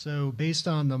 And so based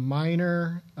on the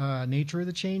minor nature of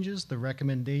the changes, the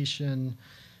recommendation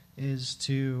is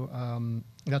to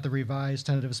that the revised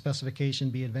tentative specification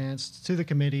be advanced to the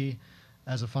committee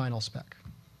as a final spec.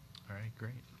 All right,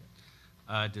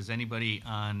 great. Does anybody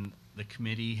on the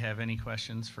committee have any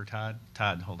questions for Todd?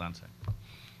 Todd, hold on a second.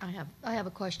 I have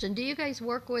a question. Do you guys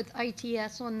work with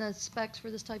ITS on the specs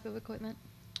for this type of equipment?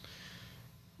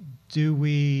 Do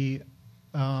we...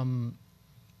 Do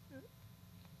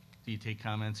you take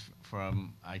comments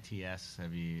from ITS?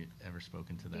 Have you ever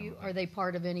spoken to them? Are they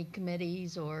part of any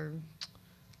committees or?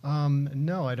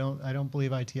 No, I don't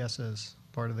believe ITS is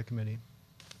part of the committee.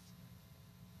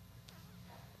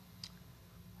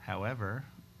 However,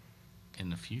 in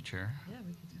the future, Yeah,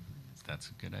 we could definitely. that's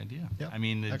a good idea. Yep, I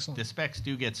mean, excellent. the specs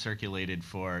do get circulated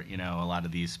for, a lot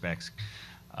of these specs,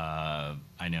 I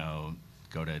know,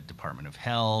 go to Department of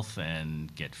Health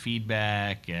and get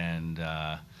feedback and,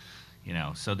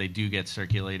 so they do get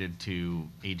circulated to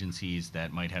agencies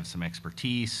that might have some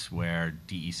expertise where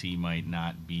DEC might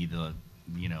not be the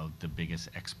biggest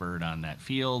expert on that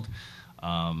field.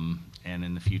 And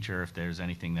in the future, if there's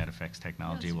anything that affects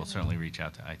technology, Yes, we'll you're certainly reach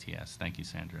out to ITS. Thank you,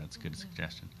 Sandra. That's a good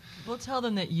suggestion. We'll tell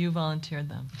them that you volunteered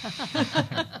them.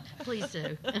 Please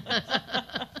do.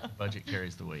 Budget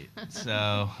carries the weight.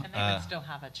 So, And they would still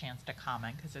have a chance to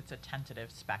comment because it's a tentative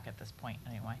spec at this point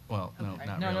anyway. well, no, Okay.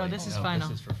 not No, really. no, this is final.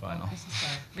 This is for final.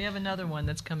 We have another one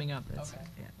that's coming up. That's, Okay.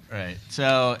 yeah. Right.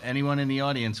 So, anyone in the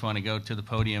audience want to go to the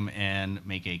podium and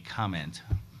make a comment?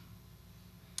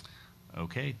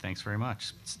 Okay, thanks very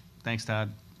much. Thanks,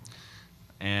 Todd.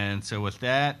 And so with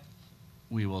that,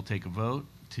 we will take a vote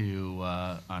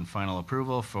on final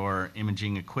approval for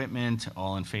imaging equipment.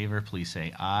 All in favor, please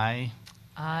say aye.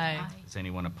 Aye. Is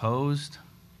anyone opposed?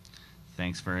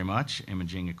 Thanks very much.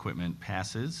 Imaging equipment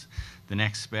passes. The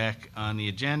next spec on the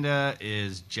agenda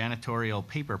is janitorial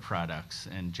paper products,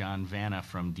 and John Vanna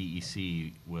from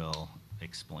DEC will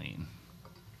explain.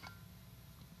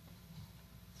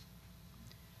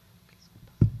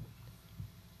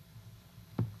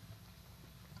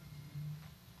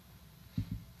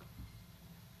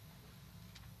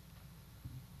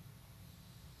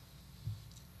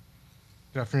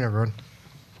 Good afternoon, everyone.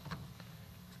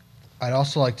 I'd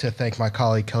also like to thank my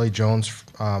colleague Kelly Jones.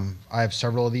 I have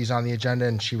several of these on the agenda,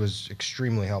 and she was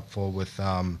extremely helpful with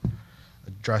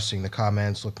addressing the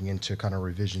comments, looking into kind of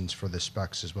revisions for the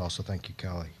specs as well. So thank you,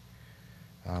 Kelly.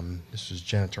 This is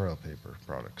janitorial paper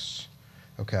products.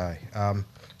 Okay.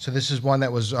 So this is one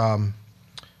that was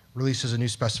released as a new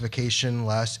specification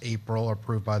last April,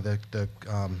 approved by the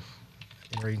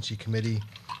Interagency Committee.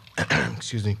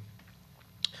 Excuse me.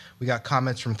 We got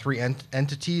comments from three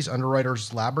entities: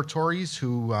 Underwriters Laboratories,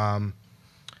 who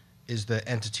is the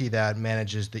entity that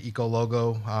manages the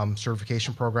EcoLogo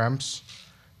certification programs.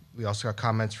 We also got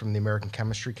comments from the American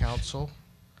Chemistry Council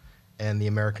and the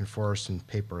American Forest and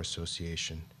Paper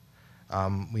Association.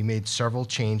 We made several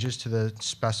changes to the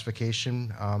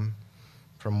specification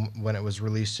from when it was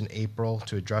released in April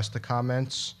to address the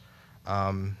comments.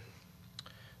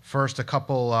 First, a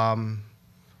couple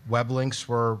web links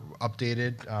were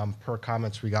updated per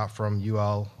comments we got from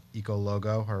UL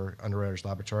EcoLogo, or Underwriters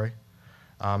Laboratory.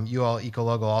 UL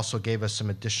EcoLogo also gave us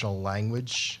some additional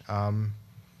language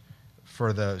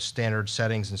for the standard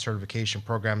settings and certification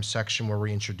program section, where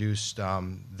we introduced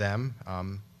them,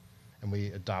 and we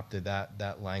adopted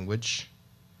that language.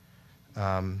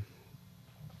 And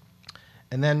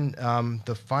then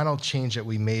the final change that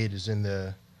we made is in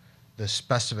the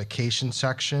specification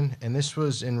section, and this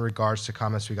was in regards to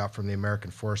comments we got from the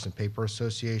American Forest and Paper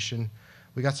Association.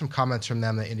 We got some comments from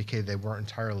them that indicated they weren't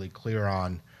entirely clear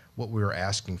on what we were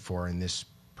asking for in this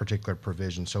particular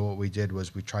provision. So what we did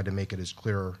was we tried to make it as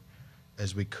clear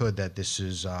as we could that this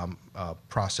is a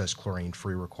processed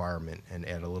chlorine-free requirement, and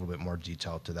add a little bit more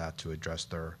detail to that to address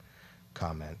their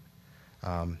comment.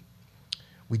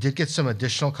 We did get some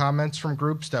additional comments from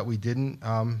groups that we didn't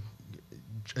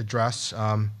address.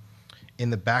 In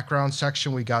the background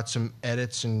section, we got some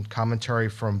edits and commentary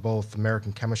from both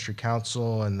American Chemistry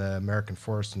Council and the American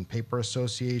Forest and Paper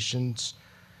Associations,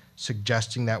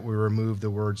 suggesting that we remove the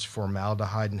words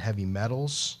formaldehyde and heavy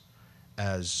metals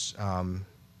as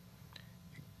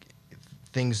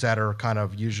things that are kind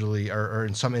of usually, or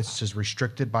in some instances,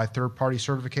 restricted by third-party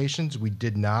certifications. We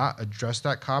did not address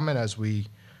that comment, as we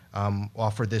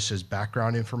offer this as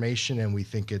background information, and we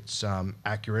think it's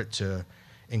accurate to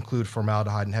include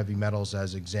formaldehyde and heavy metals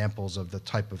as examples of the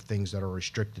type of things that are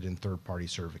restricted in third-party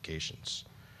certifications.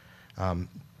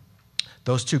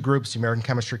 Those two groups, the American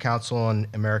Chemistry Council and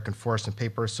American Forest and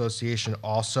Paper Association,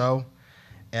 also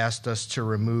asked us to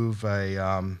remove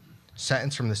a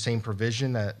sentence from the same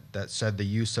provision that said the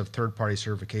use of third-party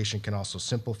certification can also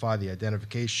simplify the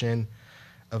identification,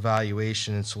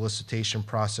 evaluation, and solicitation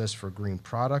process for green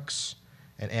products,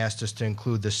 and asked us to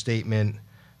include the statement,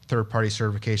 third-party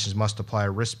certifications must apply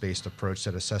a risk-based approach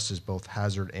that assesses both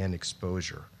hazard and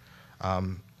exposure.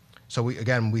 So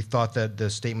we thought that the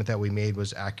statement that we made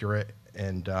was accurate,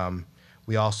 and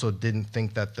we also didn't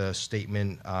think that the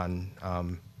statement on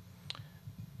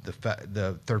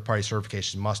the third-party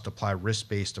certification must apply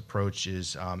risk-based approach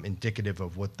is indicative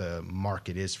of what the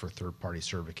market is for third-party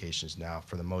certifications now.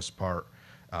 For the most part,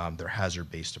 they're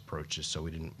hazard-based approaches, so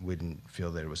we didn't feel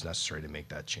that it was necessary to make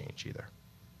that change either.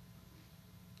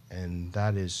 And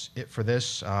that is it for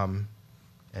this. And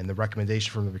the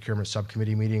recommendation from the procurement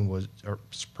subcommittee was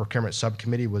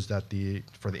that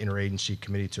for the interagency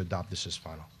committee to adopt this as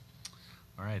final.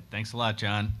 All right, thanks a lot,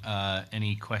 John.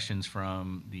 Any questions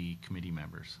from the committee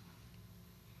members?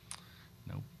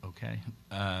 Nope. Okay.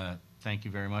 Thank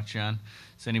you very much, John.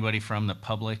 Does anybody from the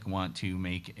public want to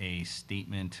make a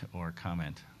statement or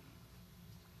comment?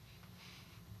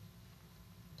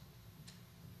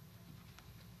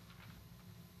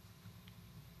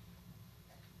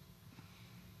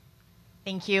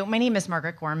 Thank you. My name is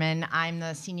Margaret Gorman. I'm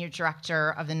the Senior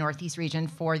Director of the Northeast Region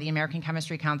for the American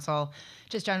Chemistry Council.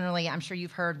 Just generally, I'm sure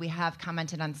you've heard, we have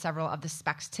commented on several of the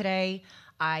specs today.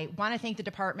 I want to thank the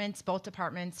departments, both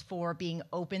departments, for being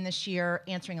open this year,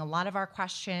 answering a lot of our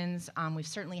questions. We've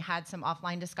certainly had some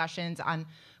offline discussions on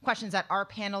questions that our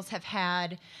panels have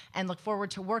had, and look forward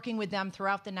to working with them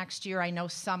throughout the next year. I know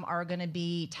some are going to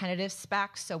be tentative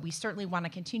specs, so we certainly want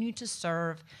to continue to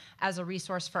serve as a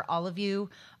resource for all of you.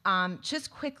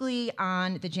 Just quickly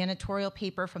on the janitorial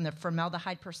paper from the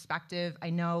formaldehyde perspective,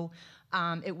 I know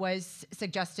it was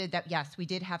suggested that, yes, we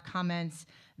did have comments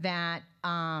that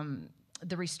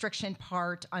the restriction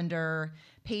part under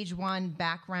page 1,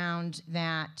 background,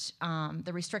 that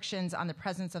the restrictions on the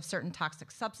presence of certain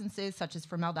toxic substances such as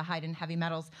formaldehyde and heavy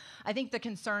metals. I think the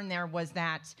concern there was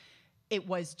that it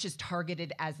was just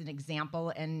targeted as an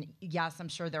example, and yes, I'm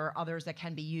sure there are others that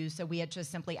can be used, so we had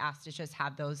just simply asked to just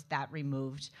have that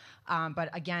removed. But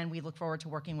again, we look forward to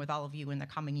working with all of you in the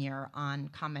coming year on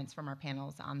comments from our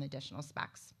panels on the additional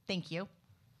specs. Thank you.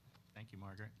 Thank you,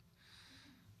 Margaret.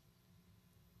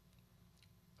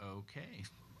 Okay,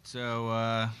 so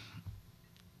I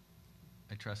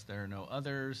trust there are no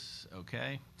others.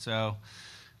 Okay, so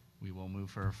we will move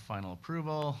for final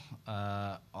approval.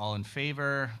 All in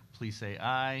favor, please say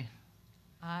aye.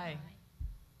 Aye.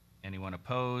 Anyone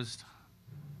opposed?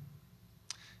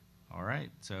 All right,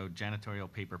 so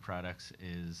janitorial paper products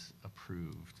is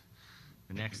approved.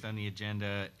 The next on the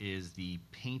agenda is the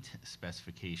paint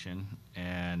specification,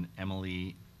 and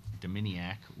Emily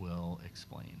Dominiak will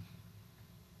explain.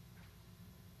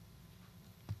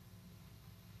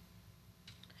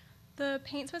 The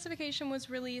paint specification was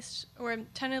released or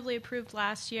tentatively approved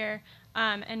last year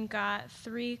and got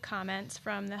 3 comments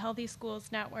from the Healthy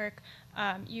Schools Network,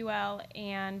 UL,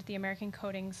 and the American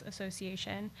Coatings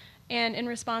Association. And in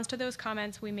response to those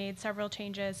comments, we made several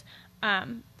changes.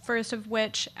 First of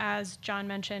which, as John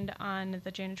mentioned on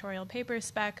the janitorial paper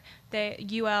spec, the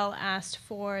UL asked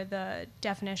for the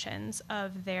definitions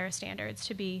of their standards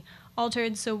to be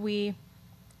altered, so we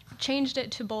changed it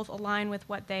to both align with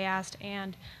what they asked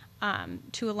and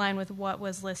to align with what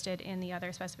was listed in the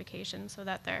other specifications so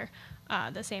that they're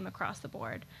the same across the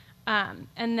board. And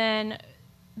then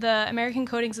the American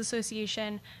Coatings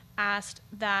Association asked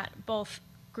that both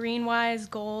GreenWise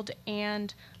Gold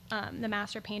and the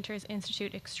Master Painters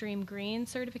Institute Extreme Green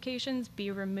certifications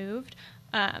be removed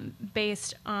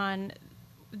based on,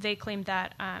 they claimed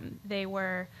that they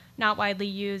were not widely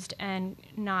used and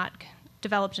not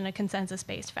developed in a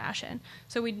consensus-based fashion.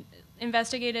 So we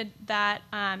investigated that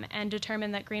and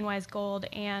determined that GreenWise Gold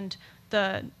and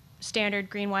the standard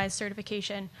GreenWise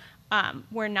certification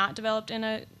were not developed in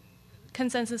a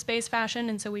consensus-based fashion,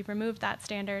 and so we've removed that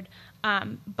standard.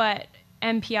 But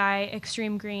MPI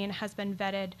Extreme Green has been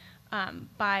vetted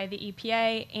by the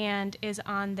EPA and is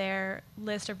on their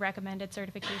list of recommended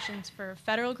certifications for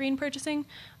federal green purchasing.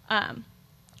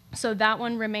 So that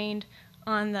one remained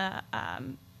on the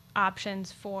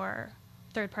options for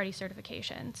third-party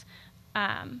certifications.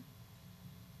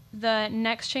 The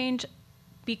next change,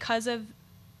 because of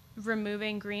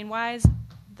removing GreenWise,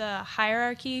 the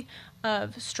hierarchy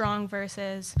of strong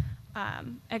versus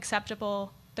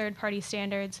acceptable third-party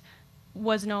standards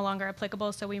was no longer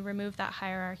applicable, so we removed that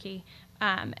hierarchy.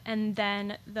 And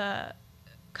then the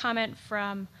comment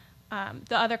from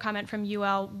the other comment from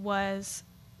UL was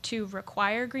to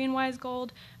require GreenWise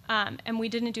Gold, and we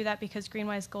didn't do that because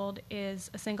GreenWise Gold is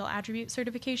a single attribute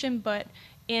certification, but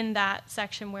in that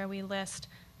section where we list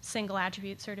single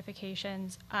attribute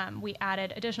certifications, we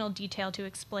added additional detail to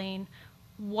explain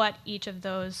what each of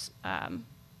those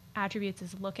attributes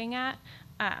is looking at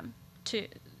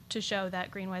to show that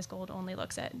GreenWise Gold only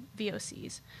looks at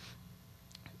VOCs.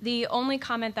 The only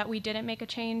comment that we didn't make a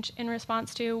change in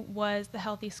response to was the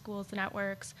Healthy Schools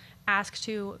Network's ask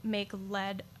to make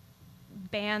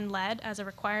ban lead as a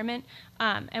requirement.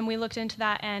 And we looked into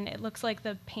that, and it looks like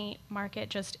the paint market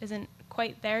just isn't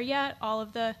quite there yet. All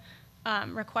of the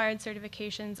required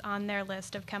certifications on their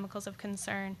list of chemicals of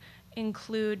concern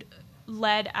include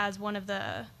lead as one of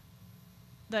the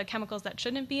chemicals that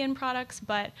shouldn't be in products,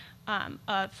 but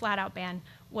a flat-out ban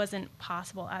wasn't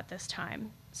possible at this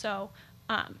time. So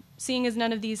seeing as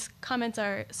none of these comments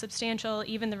are substantial,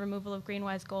 even the removal of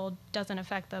GreenWise Gold doesn't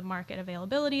affect the market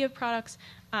availability of products,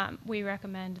 we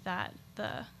recommend that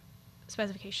the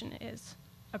specification is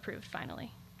approved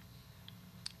finally.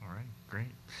 All right,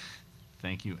 great.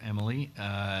 Thank you, Emily.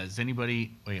 Does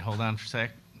anybody, wait, hold on for a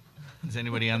sec. Does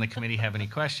anybody on the committee have any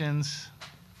questions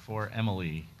for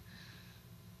Emily?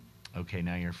 Okay,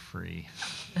 now you're free.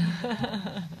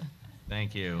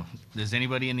 Thank you. Does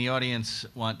anybody in the audience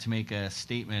want to make a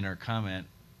statement or comment?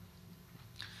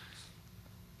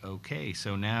 Okay,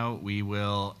 so now we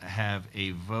will have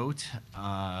a vote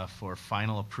for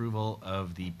final approval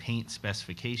of the paint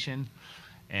specification.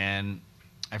 And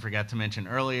I forgot to mention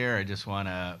earlier, I just want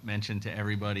to mention to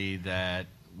everybody that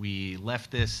we left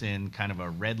this in kind of a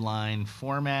red line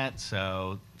format,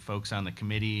 so folks on the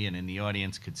committee and in the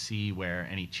audience could see where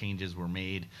any changes were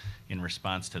made in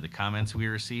response to the comments we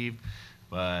received,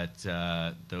 but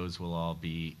those will all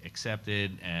be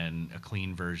accepted and a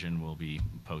clean version will be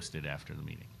posted after the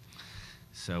meeting.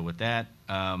 So with that,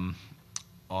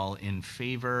 all in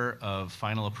favor of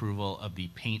final approval of the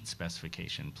paint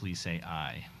specification, please say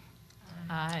aye.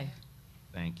 Aye.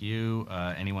 Thank you.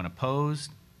 Anyone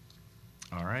opposed?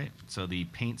 All right, so the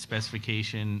paint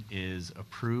specification is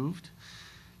approved.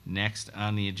 Next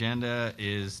on the agenda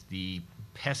is the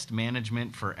pest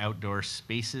management for outdoor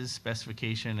spaces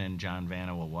specification, and John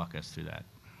Vanna will walk us through that.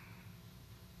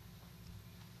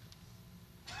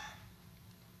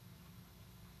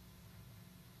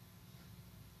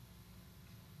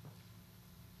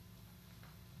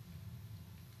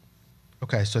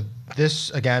 Okay, so this,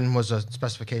 again, was a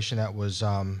specification that was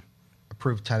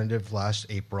approved tentative last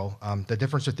April. The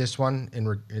difference with this one,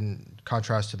 in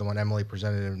contrast to the one Emily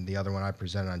presented and the other one I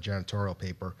presented on janitorial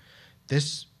paper,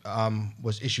 this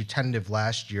was issued tentative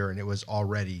last year, and it was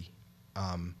already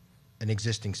an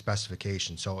existing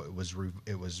specification. So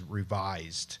it was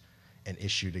revised and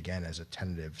issued again as a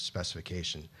tentative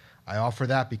specification. I offer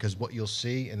that because what you'll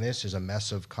see in this is a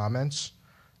mess of comments.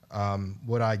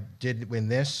 What I did in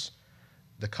this,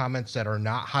 the comments that are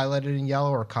not highlighted in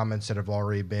yellow are comments that have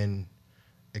already been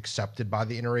accepted by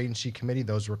the interagency committee.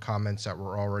 Those were comments that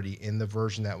were already in the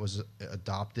version that was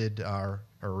adopted or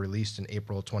released in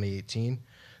April of 2018.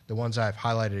 The ones I've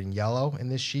highlighted in yellow in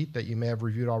this sheet that you may have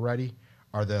reviewed already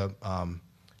are the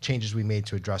changes we made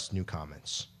to address new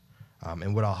comments.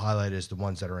 And what I'll highlight is the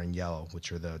ones that are in yellow,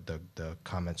 which are the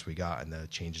comments we got and the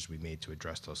changes we made to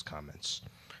address those comments.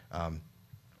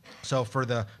 So for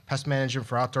the pest management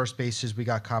for outdoor spaces, we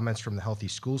got comments from the Healthy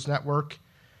Schools Network,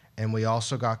 and we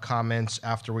also got comments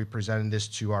after we presented this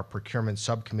to our procurement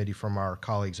subcommittee from our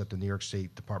colleagues at the New York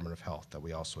State Department of Health that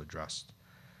we also addressed.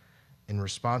 In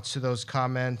response to those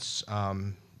comments,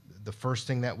 the first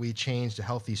thing that we changed, the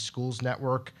Healthy Schools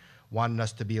Network wanted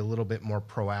us to be a little bit more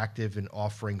proactive in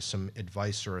offering some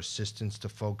advice or assistance to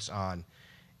folks on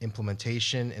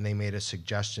implementation, and they made a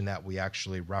suggestion that we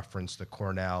actually reference the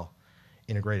Cornell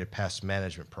Integrated Pest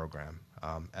Management Program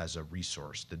as a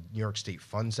resource. The New York State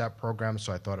funds that program,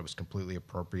 so I thought it was completely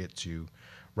appropriate to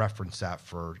reference that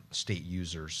for state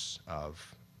users of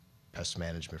pest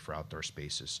management for outdoor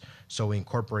spaces. So we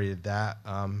incorporated that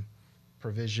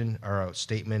provision or a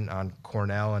statement on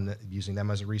Cornell and using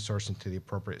them as a resource into the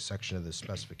appropriate section of the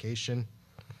specification.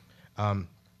 The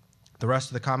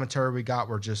rest of the commentary we got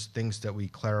were just things that we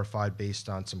clarified based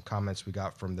on some comments we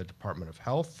got from the Department of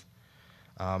Health.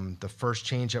 The first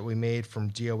change that we made from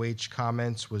DOH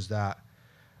comments was that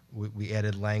we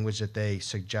added language that they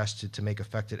suggested to make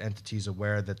affected entities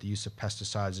aware that the use of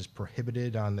pesticides is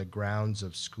prohibited on the grounds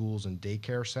of schools and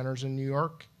daycare centers in New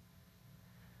York.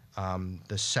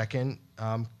 The second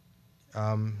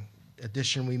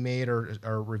addition we made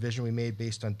or revision we made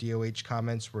based on DOH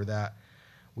comments were that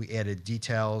we added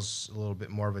details, a little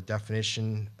bit more of a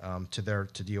definition to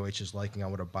DOH's liking on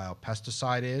what a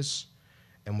biopesticide is.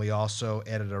 And we also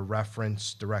added a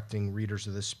reference directing readers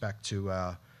of the spec to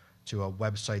a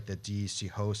website that DEC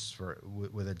hosts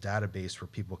with a database where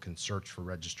people can search for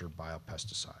registered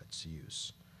biopesticides to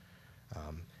use.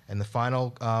 And the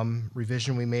final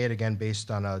revision we made, again based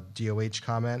on a DOH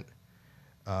comment,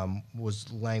 was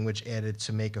language added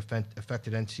to make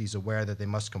affected entities aware that they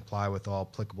must comply with all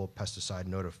applicable pesticide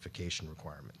notification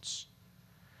requirements.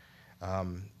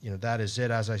 That is it.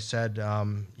 As I said,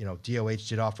 DOH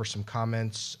did offer some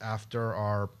comments after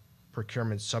our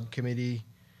procurement subcommittee,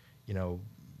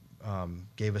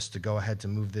 gave us the go-ahead to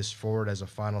move this forward as a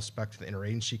final spec to the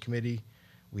interagency committee.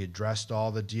 We addressed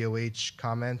all the DOH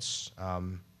comments.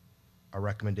 Our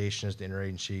recommendation is the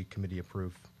interagency committee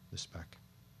approve the spec.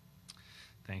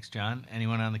 Thanks, John.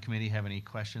 Anyone on the committee have any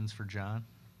questions for John?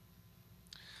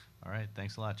 All right,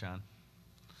 thanks a lot, John.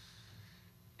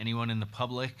 Anyone in the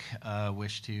public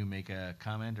wish to make a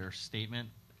comment or statement?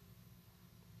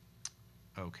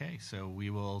 Okay, so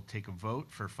we will take a vote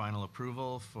for final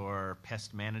approval for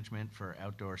pest management for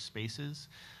outdoor spaces.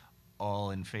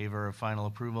 All in favor of final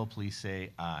approval, please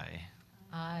say aye.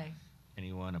 Aye.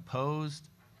 Anyone opposed?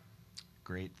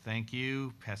 Great, thank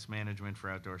you. Pest management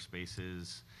for outdoor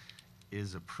spaces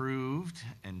is approved,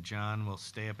 and John will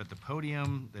stay up at the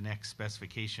podium. The next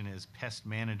specification is pest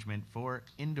management for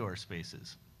indoor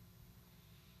spaces.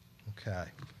 Okay,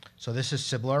 so this is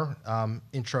similar.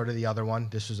 Intro to the other one.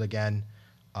 This is, again,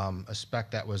 a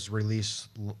spec that was released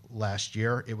last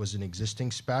year. It was an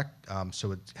existing spec,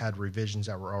 so it had revisions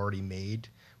that were already made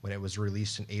when it was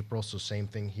released in April, so same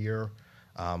thing here.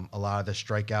 A lot of the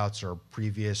strikeouts are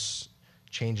previous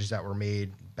changes that were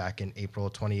made back in April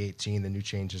of 2018. The new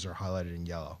changes are highlighted in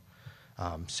yellow.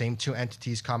 Same two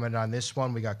entities commented on this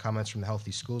one. We got comments from the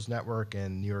Healthy Schools Network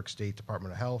and New York State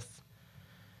Department of Health.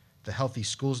 The Healthy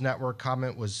Schools Network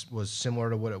comment was similar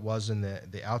to what it was in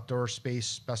the outdoor space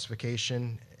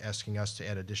specification, asking us to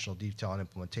add additional detail on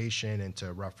implementation and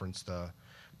to reference the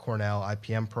Cornell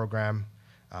IPM program.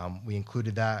 We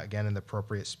included that, again, in the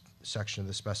appropriate section of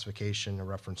the specification, a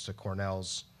reference to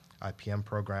Cornell's IPM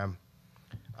program.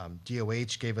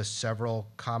 DOH gave us several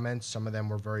comments. Some of them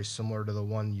were very similar to the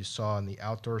one you saw in the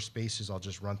outdoor spaces. I'll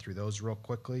just run through those real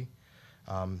quickly.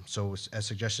 So as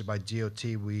suggested by DOT,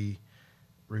 we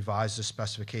revised the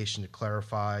specification to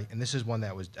clarify, and this is one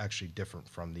that was actually different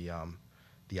from the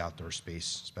outdoor space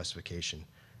specification.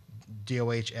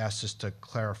 DOH asked us to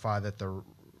clarify that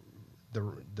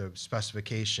the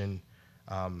specification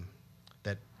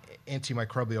that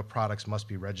antimicrobial products must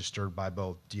be registered by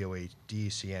both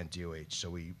DEC and DOH. So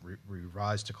we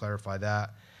revised to clarify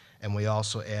that. And we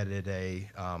also added a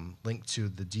link to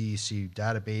the DEC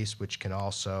database, which can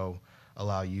also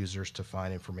allow users to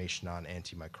find information on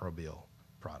antimicrobial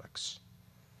products.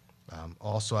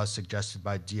 Also, as suggested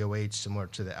by DOH, similar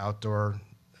to the outdoor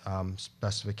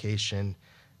specification,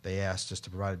 they asked us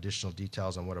to provide additional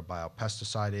details on what a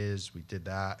biopesticide is. We did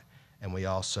that. And we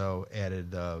also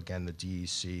added, again, the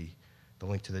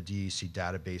link to the DEC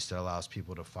database that allows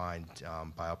people to find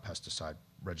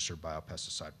registered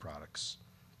biopesticide products.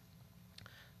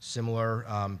 Similar,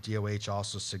 DOH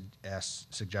also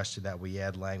suggested that we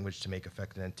add language to make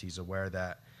affected entities aware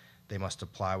that they must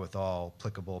apply with all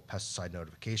applicable pesticide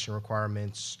notification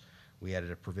requirements. We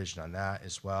added a provision on that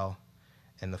as well.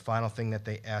 And the final thing that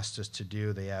they asked us to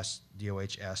do,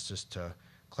 DOH asked us to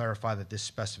clarify that this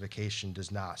specification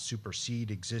does not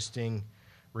supersede existing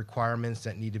requirements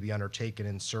that need to be undertaken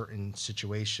in certain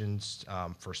situations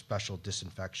for special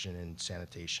disinfection and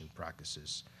sanitation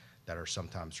practices that are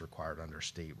sometimes required under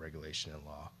state regulation and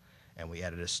law. And we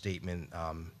added a statement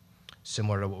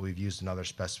similar to what we've used in other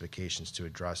specifications to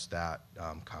address that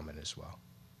comment as well.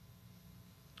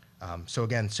 So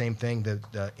again, same thing,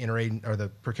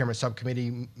 the procurement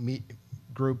subcommittee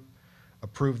group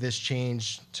approved this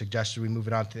change, suggested we move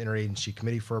it on to the interagency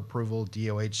committee for approval.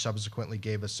 DOH subsequently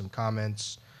gave us some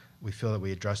comments. We feel that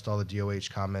we addressed all the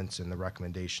DOH comments, and the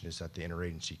recommendation is that the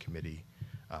interagency committee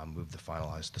move to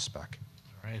finalize the spec.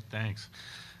 All right, thanks.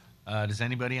 Does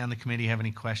anybody on the committee have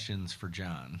any questions for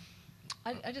John?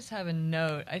 I just have a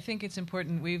note. I think it's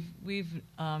important. We've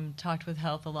talked with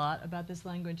health a lot about this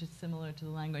language. It's similar to the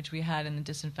language we had in the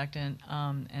disinfectant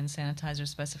and sanitizer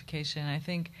specification. I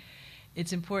think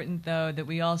it's important, though, that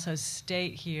we also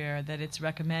state here that it's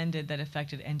recommended that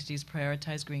affected entities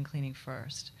prioritize green cleaning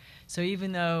first. So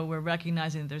even though we're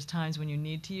recognizing that there's times when you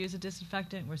need to use a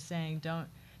disinfectant, we're saying don't.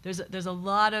 There's a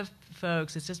lot of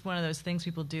folks, it's just one of those things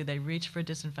people do. They reach for a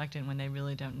disinfectant when they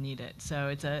really don't need it. So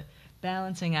it's a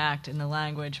balancing act in the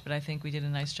language, but I think we did a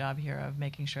nice job here of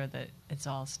making sure that it's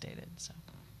all stated. So.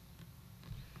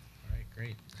 All right,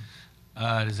 great.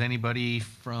 Does anybody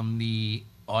from the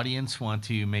audience want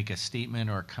to make a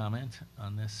statement or comment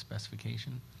on this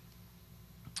specification?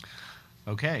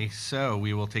 Okay, so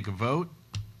we will take a vote.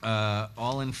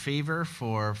 All in favor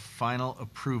for final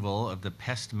approval of the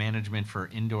pest management for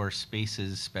indoor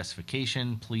spaces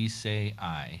specification, please say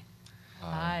aye.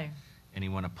 Aye.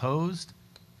 Anyone opposed?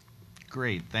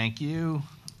 Great, thank you.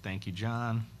 Thank you,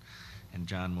 John. And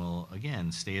John will,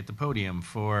 again, stay at the podium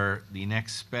for the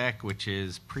next spec, which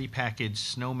is prepackaged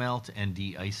snow melt and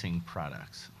de-icing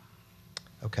products.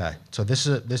 Okay, so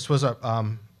this was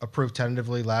approved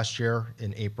tentatively last year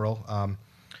in April.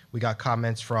 We got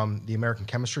comments from the American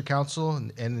Chemistry Council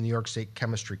and the New York State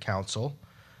Chemistry Council.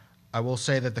 I will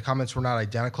say that the comments were not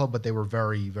identical, but they were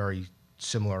very, very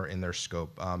similar in their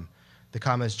scope. The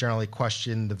comments generally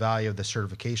questioned the value of the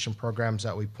certification programs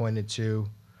that we pointed to,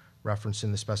 referenced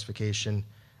in the specification,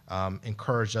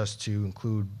 encouraged us to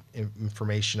include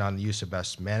information on the use of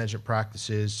best management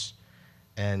practices,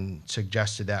 and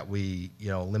suggested that we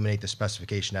eliminate the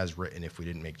specification as written if we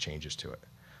didn't make changes to it.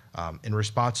 In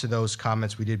response to those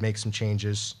comments, we did make some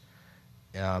changes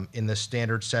in the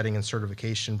standard setting and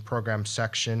certification program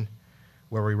section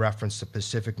where we referenced the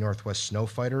Pacific Northwest Snow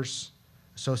Fighters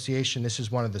Association. This is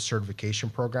one of the certification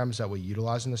programs that we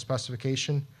utilize in the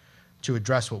specification. To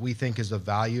address what we think is the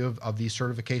value of these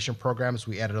certification programs,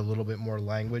 we added a little bit more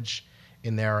language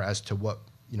in there as to what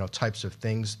types of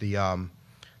things the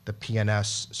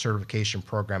PNS certification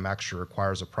program actually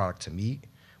requires a product to meet.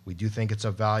 We do think it's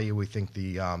of value. We think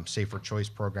the Safer Choice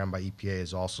program by EPA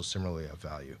is also similarly of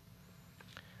value.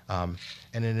 And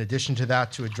in addition to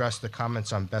that, to address the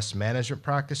comments on best management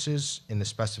practices, in the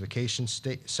specification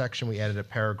section, we added a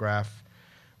paragraph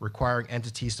requiring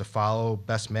entities to follow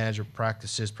best management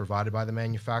practices provided by the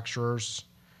manufacturers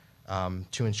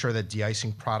to ensure that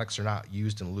de-icing products are not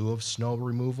used in lieu of snow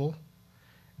removal,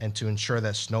 and to ensure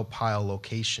that snow pile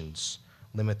locations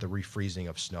limit the refreezing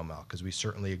of snow melt, because we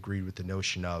certainly agreed with the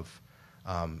notion of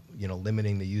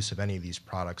limiting the use of any of these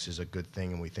products is a good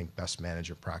thing, and we think best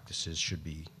management practices should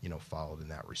be, followed in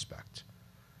that respect.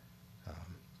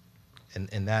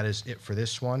 And that is it for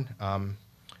this one.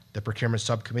 The procurement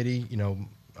subcommittee,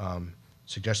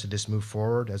 suggested this move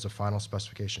forward as a final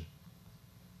specification.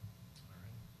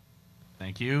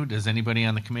 Thank you. Does anybody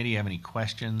on the committee have any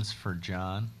questions for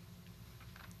John?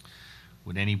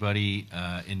 Would anybody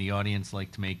in the audience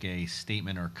like to make a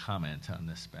statement or comment on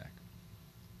this spec?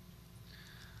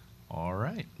 All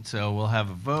right, so we'll have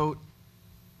a vote.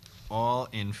 All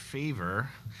in favor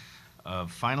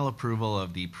of final approval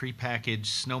of the prepackaged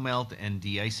snowmelt and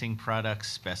de-icing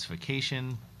products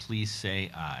specification, please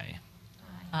say aye.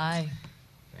 Aye.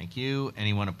 Thank you.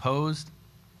 Anyone opposed?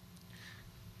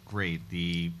 Great.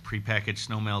 The prepackaged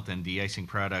snowmelt and de-icing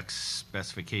products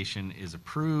specification is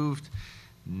approved.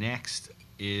 Next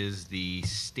is the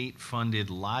state-funded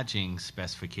lodging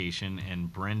specification,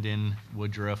 and Brendan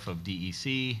Woodruff of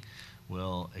DEC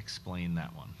will explain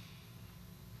that one.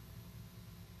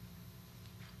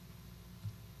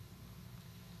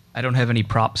 I don't have any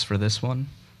props for this one.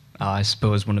 I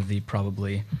suppose one of the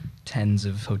probably tens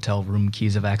of hotel room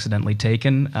keys I've accidentally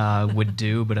taken would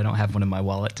do, but I don't have one in my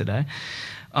wallet today.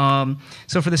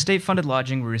 So for the state-funded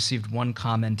lodging, we received one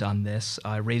comment on this.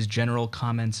 I raised general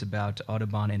comments about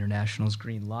Audubon International's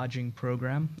Green Lodging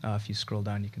Program. If you scroll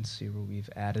down, you can see where we've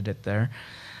added it there.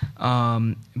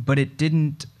 But it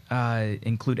didn't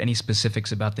include any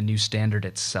specifics about the new standard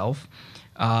itself.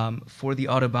 For the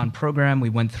Audubon program, we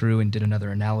went through and did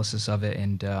another analysis of it,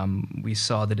 and we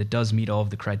saw that it does meet all of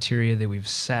the criteria that we've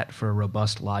set for a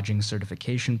robust lodging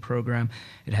certification program.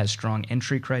 It has strong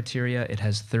entry criteria. It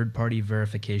has third-party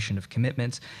verification of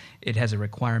commitments. It has a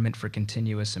requirement for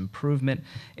continuous improvement,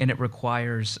 and it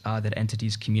requires that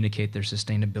entities communicate their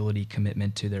sustainability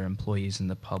commitment to their employees and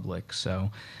the public. So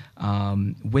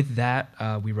with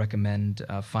that, we recommend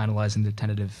finalizing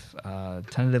the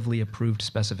tentatively approved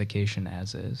specification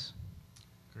as is.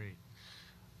 Great.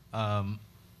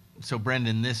 So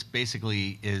Brendan, this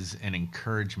basically is an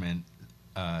encouragement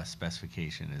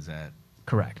specification. Is that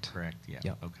correct? Correct. Yeah.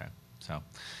 Yep. Okay. So,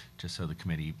 just so the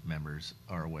committee members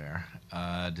are aware,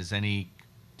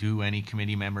 do any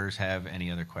committee members have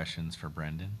any other questions for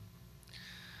Brendan?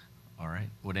 All right.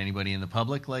 Would anybody in the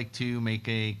public like to make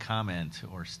a comment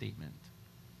or statement?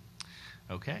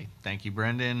 Okay. Thank you,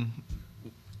 Brendan.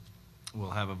 We'll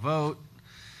have a vote.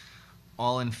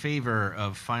 All in favor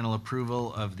of final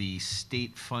approval of the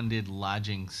state-funded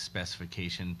lodging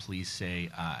specification, please say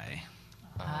aye.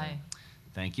 Aye.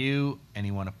 Thank you.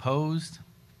 Anyone opposed?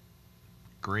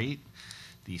 Great.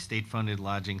 The state-funded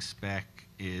lodging spec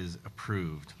is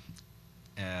approved.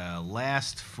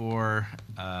 Last for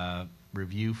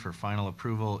review for final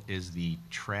approval is the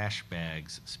trash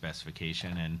bags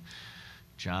specification, and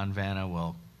John Vanna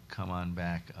will come on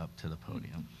back up to the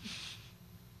podium.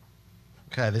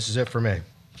 Okay, this is it for me.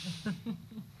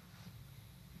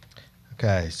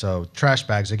 Okay, so trash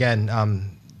bags. Again,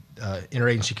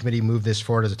 Interagency Committee moved this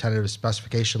forward as a tentative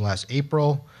specification last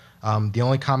April. The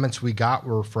only comments we got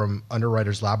were from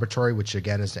Underwriters Laboratory, which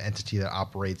again is the entity that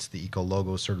operates the Eco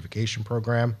Logo certification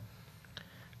program.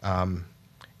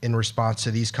 In response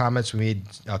to these comments, we made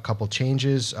a couple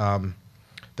changes.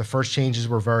 The first changes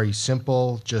were very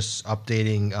simple, just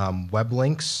updating web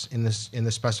links in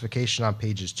the specification on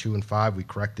pages 2 and 5. We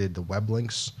corrected the web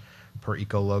links per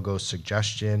Eco Logo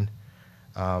suggestion.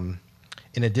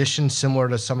 In addition, similar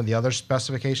to some of the other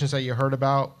specifications that you heard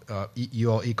about,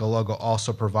 UL Eco Logo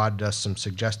also provided us some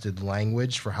suggested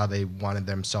language for how they wanted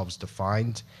themselves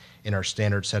defined in our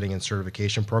standard setting and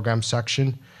certification program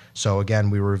section. So again,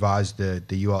 we revised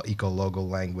the UL Eco Logo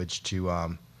language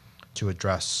to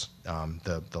address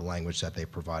the language that they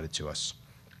provided to us.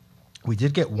 We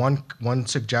did get one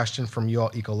suggestion from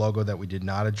UL Eco Logo that we did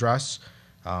not address.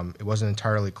 It wasn't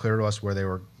entirely clear to us where they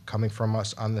were coming from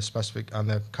us on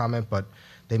the comment, but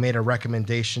they made a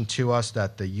recommendation to us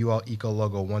that the UL Eco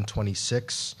Logo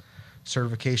 126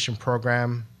 certification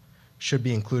program should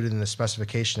be included in the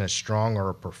specification as strong or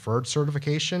a preferred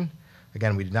certification.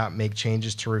 Again, we did not make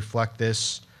changes to reflect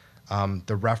this.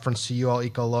 The reference to UL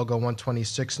Eco Logo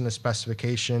 126 in the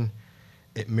specification,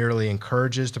 it merely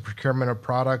encourages the procurement of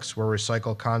products where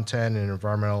recycled content and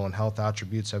environmental and health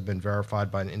attributes have been verified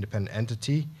by an independent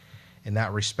entity. In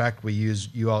that respect, we use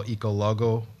UL Eco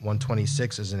Logo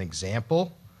 126 as an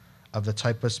example of the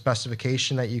type of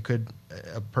specification that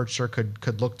a purchaser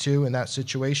could look to in that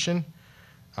situation.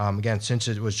 Again, since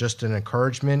it was just an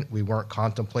encouragement, we weren't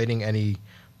contemplating any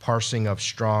parsing of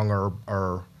strong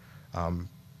or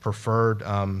preferred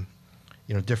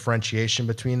differentiation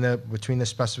between the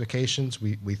specifications.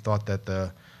 We thought that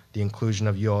the the inclusion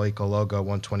of UL Eco Logo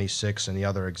 126 and the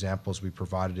other examples we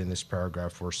provided in this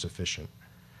paragraph were sufficient.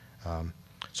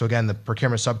 So again, the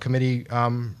procurement subcommittee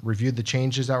reviewed the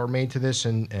changes that were made to this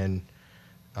and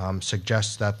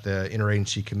suggests that the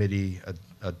interagency committee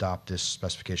adopt this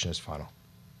specification as final.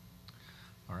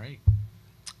 All right.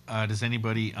 Does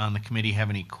anybody on the committee have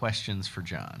any questions for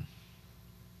John?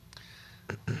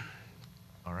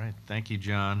 All right. Thank you,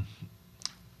 John.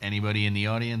 Anybody in the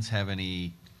audience have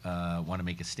any want to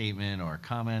make a statement or a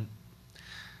comment?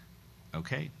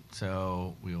 Okay.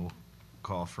 So we'll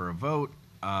call for a vote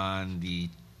on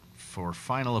for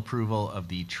final approval of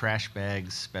the trash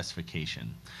bags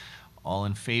specification. All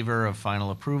in favor of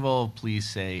final approval, please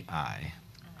say aye.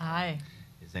 Aye.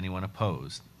 Is anyone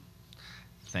opposed?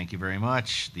 Thank you very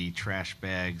much. The trash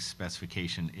bag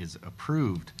specification is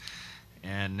approved.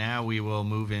 And now we will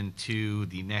move into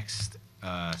the next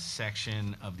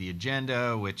section of the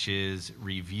agenda, which is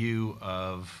review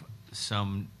of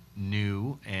some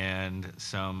new and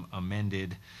some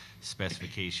amended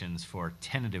specifications for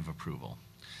tentative approval.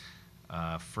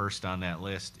 First on that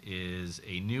list is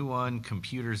a new one,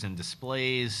 computers and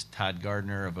displays. Todd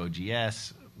Gardner of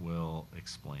OGS will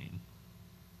explain.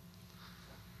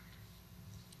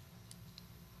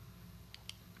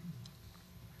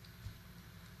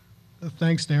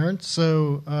 Thanks, Darren.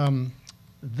 So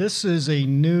this is a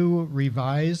new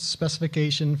revised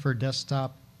specification for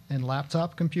desktop and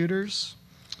laptop computers.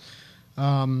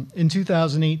 In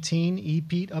 2018,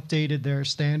 EPEAT updated their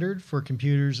standard for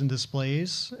computers and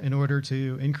displays in order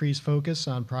to increase focus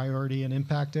on priority and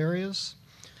impact areas,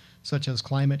 such as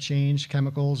climate change,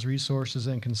 chemicals, resources,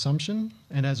 and consumption.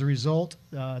 And as a result,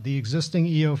 the existing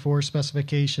EO4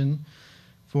 specification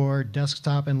for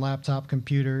desktop and laptop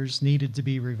computers needed to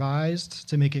be revised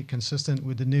to make it consistent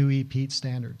with the new EPEAT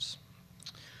standards.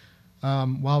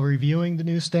 While reviewing the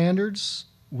new standards,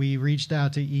 we reached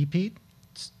out to EPEAT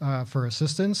for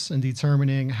assistance in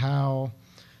determining how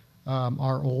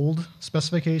our old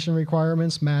specification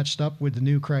requirements matched up with the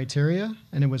new criteria,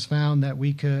 and it was found that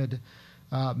we could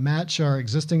match our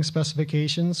existing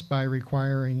specifications by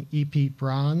requiring EPEAT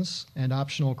bronze and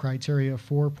optional criteria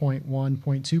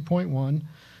 4.1.2.1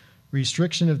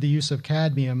 restriction of the use of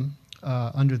cadmium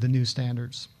under the new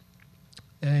standards.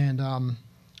 And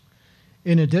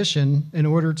in addition, in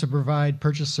order to provide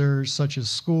purchasers such as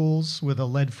schools with a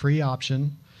lead-free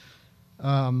option,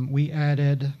 we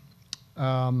added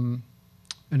an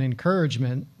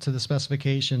encouragement to the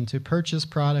specification to purchase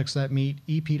products that meet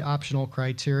EPEAT optional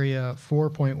criteria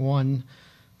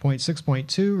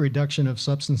 4.1.6.2, reduction of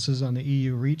substances on the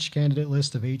EU REACH candidate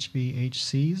list of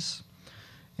HVHCs.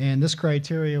 And this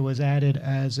criteria was added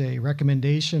as a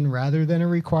recommendation rather than a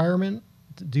requirement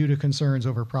due to concerns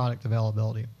over product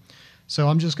availability. So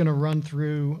I'm just going to run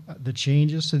through the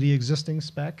changes to the existing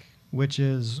spec, which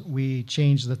is we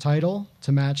changed the title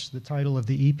to match the title of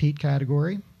the EPEAT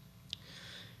category.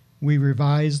 We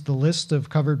revised the list of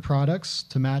covered products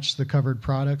to match the covered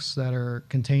products that are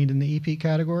contained in the EPEAT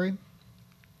category.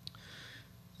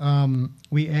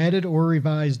 We added or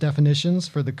revised definitions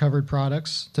for the covered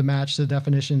products to match the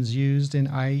definitions used in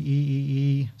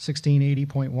IEEE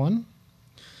 1680.1.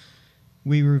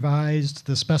 We revised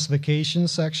the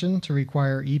specifications section to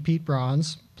require EPEAT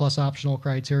bronze plus optional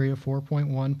criteria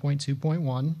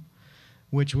 4.1.2.1,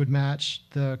 which would match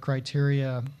the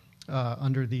criteria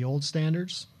under the old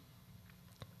standards.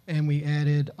 And we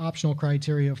added optional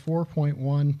criteria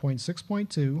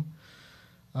 4.1.6.2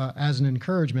 as an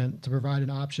encouragement to provide an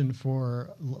option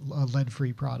for a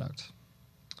lead-free product.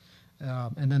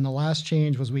 And then the last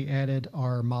change was we added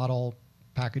our model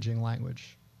packaging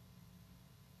language.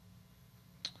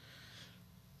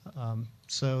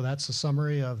 So that's a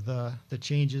summary of the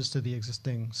changes to the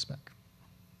existing spec.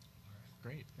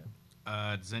 Great.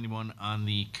 Does anyone on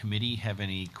the committee have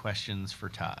any questions for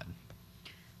Todd?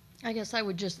 I guess I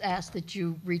would just ask that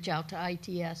you reach out to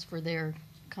ITS for their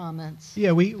comments.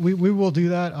 Yeah, we will do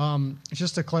that.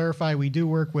 Just to clarify, we do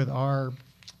work with our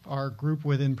group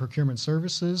within procurement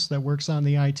services that works on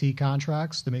the IT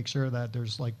contracts to make sure that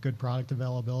there's like good product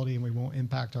availability and we won't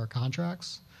impact our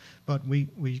contracts. But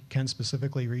we can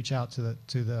specifically reach out to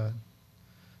the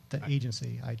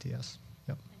agency, ITS.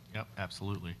 Yep. Yep,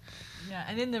 absolutely. Yeah,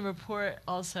 and in the report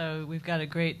also we've got a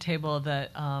great table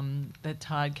that that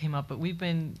Todd came up. But we've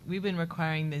been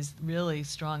requiring this really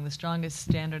strong, the strongest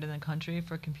standard in the country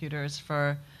for computers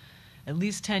for at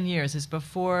least 10 years. It's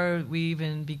before we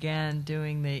even began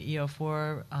doing the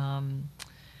EO4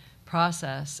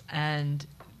 process, and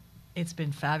it's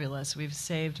been fabulous. We've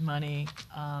saved money.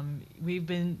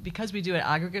 Because we do an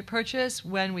aggregate purchase,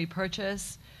 when we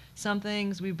purchase some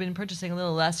things. We've been purchasing a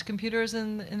little less computers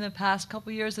in the past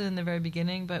couple years than in the very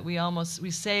beginning, but we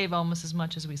save almost as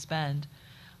much as we spend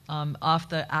off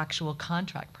the actual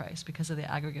contract price because of the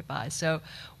aggregate buy. So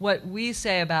what we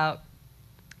say about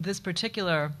this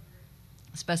particular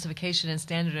specification and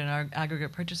standard in our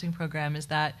aggregate purchasing program is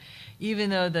that even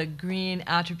though the green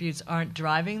attributes aren't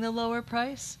driving the lower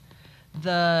price,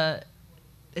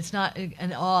 it's not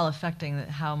at all affecting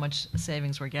how much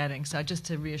savings we're getting. So just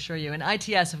to reassure you, and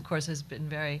ITS, of course, has been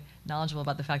very knowledgeable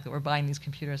about the fact that we're buying these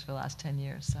computers for the last 10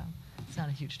 years. So it's not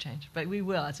a huge change, but we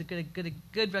will. It's a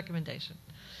good recommendation.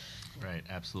 Right,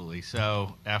 absolutely.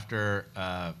 So after,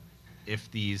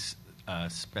 if these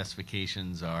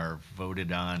specifications are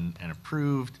voted on and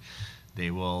approved, they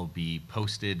will be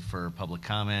posted for public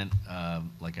comment,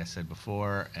 like I said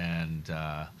before, and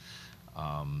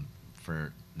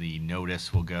for the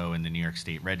notice will go in the New York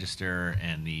State Register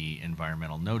and the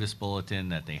environmental notice bulletin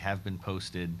that they have been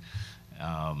posted.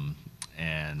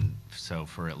 And so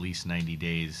for at least 90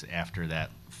 days after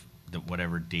that,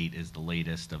 whatever date is the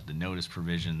latest of the notice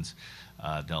provisions,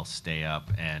 they'll stay up.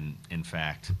 And in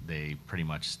fact, they pretty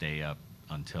much stay up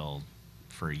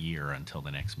for a year until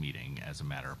the next meeting as a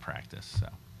matter of practice.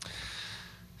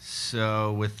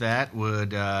 So with that,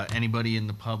 would anybody in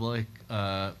the public,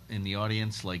 in the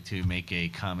audience, like to make a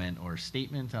comment or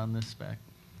statement on this spec?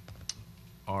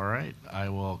 All right, I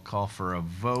will call for a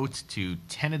vote to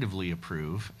tentatively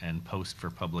approve and post for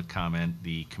public comment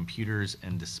the computers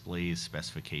and displays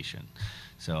specification.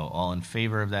 So all in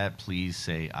favor of that, please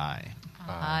say aye.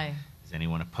 Aye. Is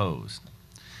anyone opposed?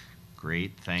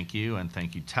 Great, thank you, and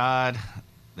thank you, Todd.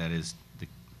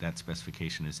 That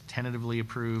specification is tentatively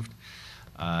approved.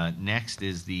 Next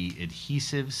is the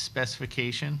adhesives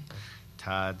specification.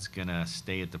 Todd's gonna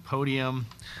stay at the podium.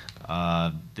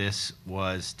 This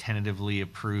was tentatively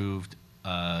approved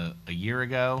a year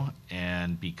ago,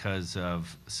 and because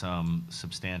of some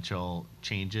substantial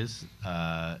changes,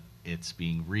 it's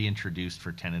being reintroduced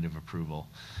for tentative approval.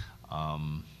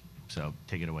 So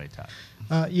take it away,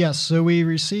 Todd. Yes, so we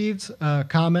received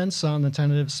comments on the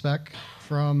tentative spec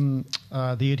from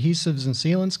the Adhesives and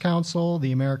Sealants Council,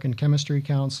 the American Chemistry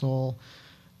Council,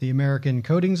 the American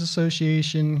Coatings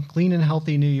Association, Clean and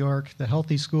Healthy New York, the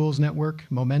Healthy Schools Network,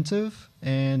 Momentive,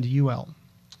 and UL.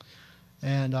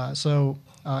 And so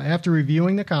after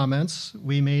reviewing the comments,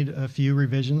 we made a few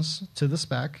revisions to the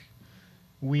spec.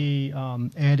 We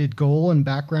added goal and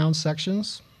background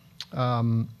sections,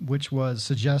 which was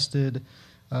suggested,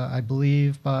 I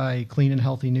believe, by Clean and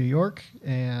Healthy New York,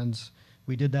 and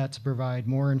we did that to provide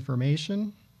more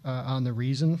information on the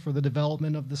reason for the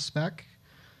development of the spec.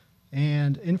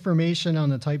 And information on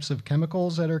the types of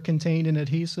chemicals that are contained in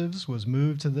adhesives was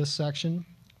moved to this section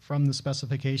from the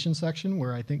specification section,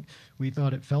 where I think we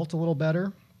thought it felt a little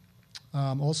better.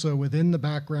 Also, within the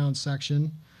background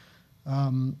section,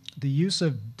 the use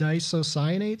of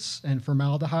diisocyanates and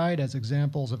formaldehyde as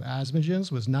examples of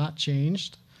asthmagens was not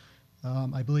changed.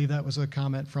 I believe that was a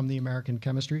comment from the American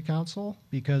Chemistry Council,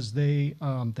 because they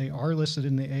are listed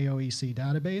in the AOEC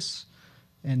database,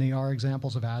 and they are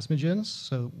examples of asthmagens,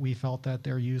 so we felt that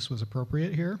their use was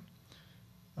appropriate here.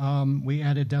 We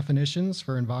added definitions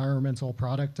for environmental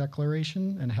product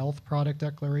declaration and health product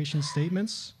declaration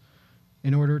statements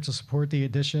in order to support the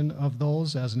addition of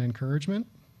those as an encouragement.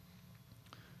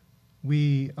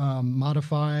 We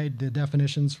modified the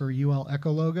definitions for UL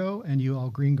Eco Logo and UL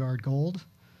Green Guard Gold,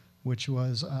 which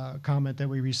was a comment that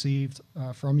we received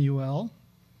from UL.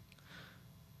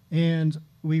 And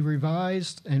we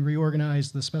revised and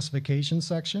reorganized the specification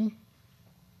section.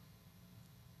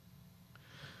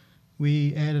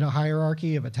 We added a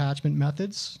hierarchy of attachment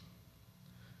methods.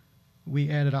 We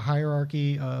added a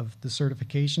hierarchy of the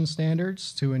certification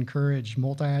standards to encourage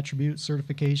multi-attribute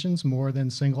certifications more than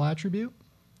single attribute.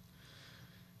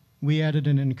 We added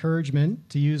an encouragement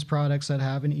to use products that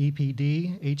have an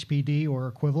EPD, HPD, or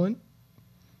equivalent.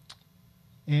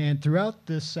 And throughout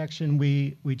this section,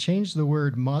 we changed the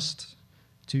word must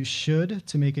to should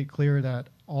to make it clear that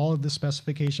all of the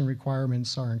specification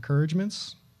requirements are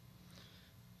encouragements.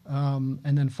 And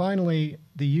then finally,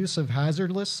 the use of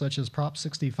hazard lists such as Prop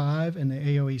 65 in the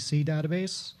AOEC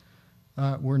database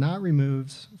were not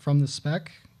removed from the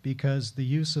spec because the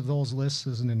use of those lists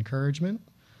is an encouragement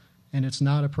and it's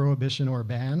not a prohibition or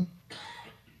ban.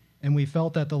 And we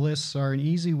felt that the lists are an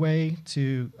easy way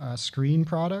to screen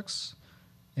products,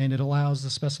 and it allows the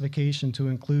specification to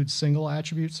include single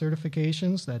attribute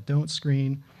certifications that don't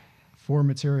screen for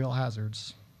material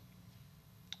hazards.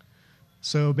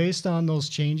 So based on those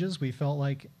changes, we felt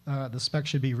like the spec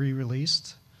should be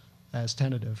re-released as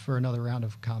tentative for another round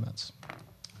of comments. All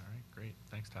right, great.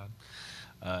 Thanks, Todd.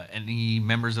 Any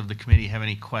members of the committee have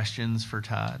any questions for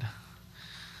Todd?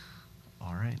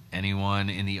 All right. Anyone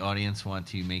in the audience want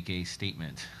to make a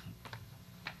statement?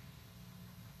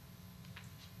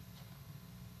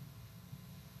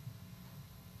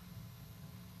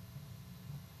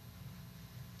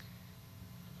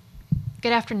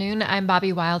 Good afternoon. I'm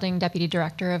Bobby Wilding, Deputy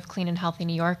Director of Clean and Healthy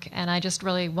New York, and I just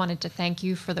really wanted to thank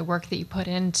you for the work that you put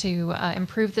in to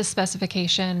improve this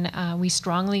specification. We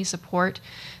strongly support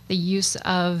the use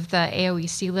of the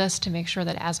AOEC list to make sure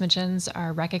that asthmagens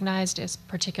are recognized,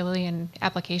 particularly in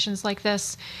applications like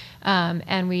this.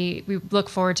 And we look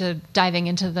forward to diving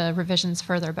into the revisions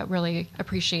further, but really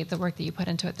appreciate the work that you put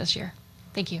into it this year.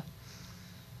 Thank you.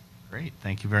 Great.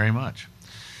 Thank you very much.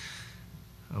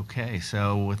 Okay,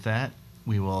 so with that,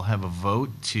 we will have a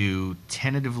vote to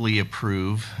tentatively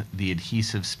approve the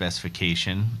adhesive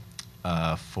specification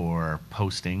for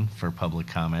posting for public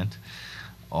comment.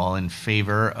 All in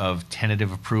favor of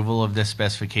tentative approval of this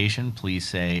specification, please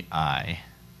say aye.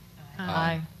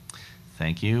 Aye.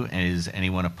 Thank you. Is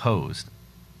anyone opposed?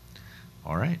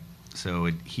 All right. So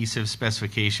adhesive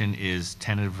specification is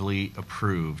tentatively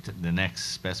approved. The next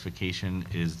specification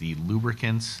is the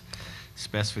lubricants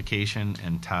specification,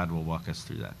 and Todd will walk us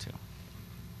through that too.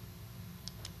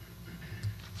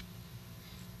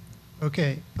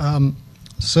 Okay,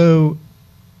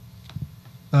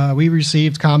 we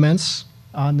received comments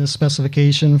on this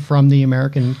specification from the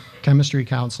American Chemistry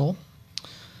Council.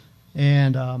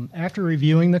 And after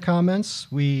reviewing the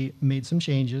comments, we made some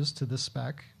changes to the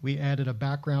spec. We added a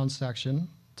background section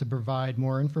to provide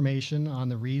more information on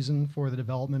the reason for the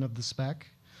development of the spec,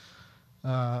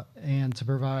 and to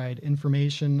provide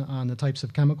information on the types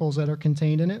of chemicals that are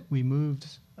contained in it. We moved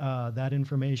that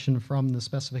information from the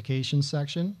specification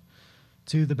section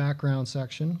to the background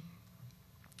section.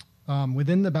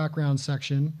 Within the background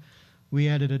section, we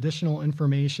added additional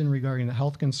information regarding the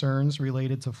health concerns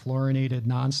related to fluorinated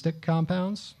nonstick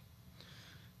compounds.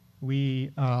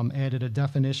 We added a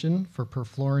definition for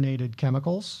perfluorinated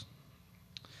chemicals.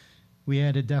 We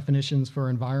added definitions for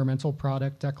environmental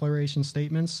product declaration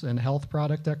statements and health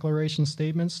product declaration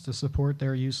statements to support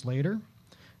their use later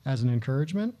as an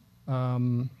encouragement.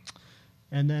 And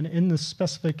then in the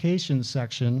specification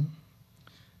section,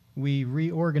 we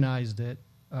reorganized it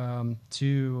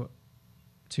to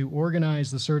organize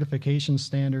the certification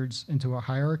standards into a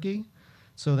hierarchy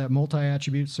so that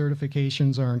multi-attribute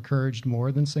certifications are encouraged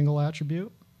more than single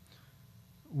attribute.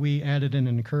 We added an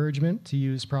encouragement to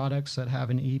use products that have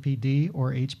an EPD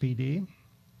or HPD.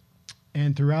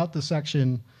 And throughout the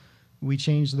section, we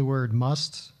changed the word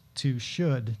must to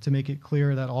should to make it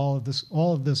clear that all of the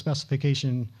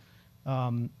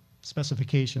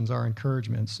specifications are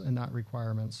encouragements and not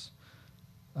requirements.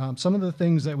 Some of the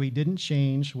things that we didn't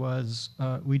change was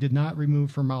we did not remove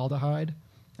formaldehyde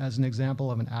as an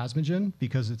example of an asthmagen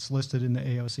because it's listed in the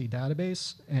AOC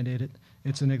database, and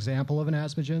it's an example of an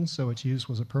asthmagen, so its use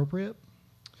was appropriate.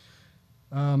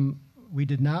 We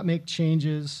did not make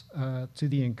changes to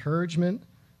the encouragement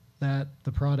that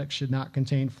the product should not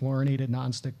contain fluorinated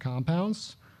nonstick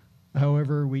compounds.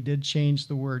 However, we did change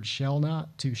the word shall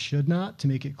not to should not to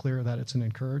make it clear that it's an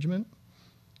encouragement.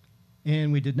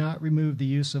 And we did not remove the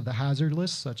use of the hazard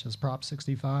lists, such as Prop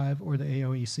 65 or the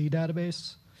AOEC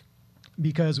database,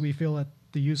 because we feel that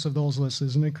the use of those lists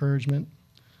is an encouragement,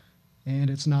 and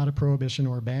it's not a prohibition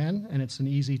or ban, and it's an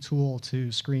easy tool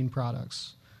to screen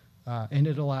products. And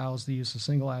it allows the use of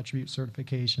single attribute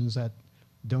certifications that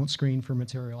don't screen for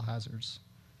material hazards.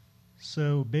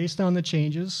 So based on the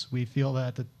changes, we feel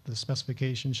that the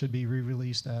specification should be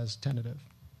re-released as tentative.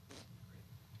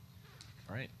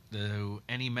 All right. Do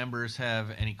any members have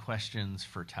any questions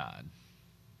for Todd?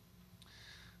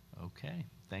 Okay.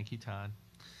 Thank you, Todd.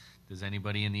 Does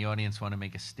anybody in the audience want to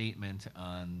make a statement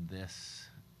on this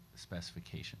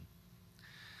specification?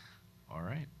 All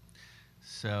right.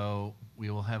 So we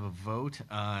will have a vote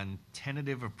on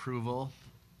tentative approval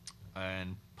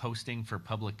and posting for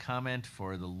public comment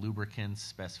for the lubricants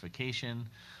specification.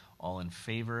 All in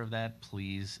favor of that,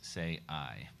 please say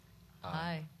aye.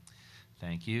 Aye.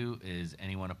 Thank you. Is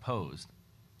anyone opposed?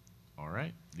 All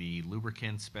right. The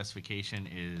lubricant specification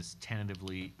is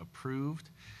tentatively approved.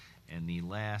 And the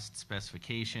last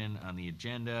specification on the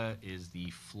agenda is the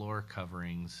floor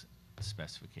coverings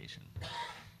specification.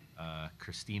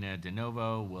 Christina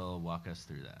DeNovo will walk us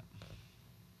through that.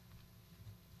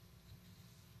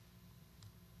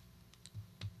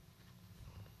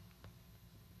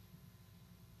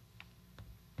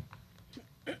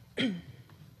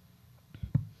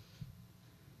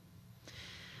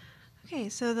 Okay,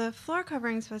 so the floor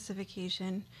covering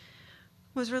specification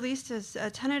was released as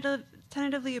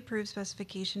tentatively approved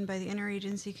specification by the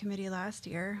Interagency Committee last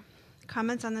year.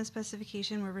 Comments on the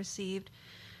specification were received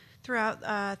throughout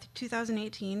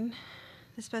 2018.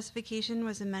 The specification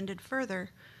was amended further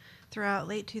throughout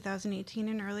late 2018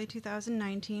 and early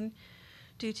 2019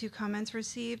 due to comments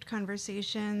received,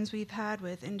 conversations we've had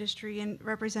with industry and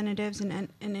representatives and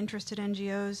interested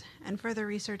NGOs, and further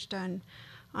research done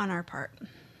on our part.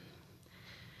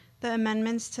 The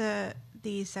amendments to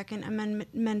the second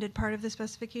amended part of the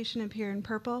specification appear in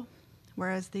purple,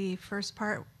 whereas the first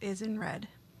part is in red.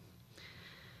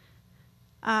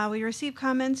 We received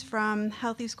comments from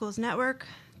Healthy Schools Network,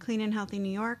 Clean and Healthy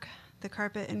New York, the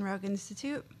Carpet and Rug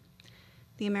Institute,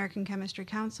 the American Chemistry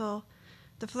Council,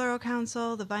 the Fluoro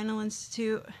Council, the Vinyl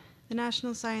Institute, the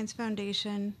National Science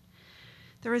Foundation,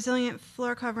 the Resilient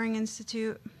Floor Covering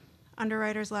Institute,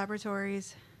 Underwriters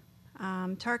Laboratories,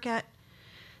 TARCET,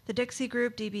 the Dixie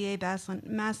Group, DBA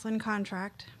Maslin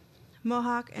Contract,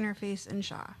 Mohawk, Interface, and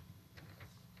Shaw.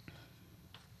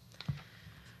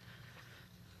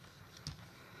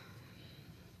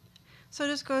 So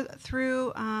just go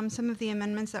through some of the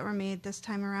amendments that were made this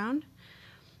time around.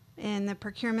 In the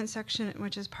procurement section,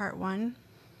 which is part 1,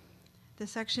 the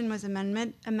section was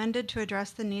amended to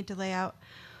address the need to lay out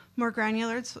more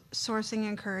granular sourcing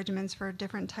encouragements for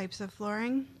different types of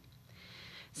flooring.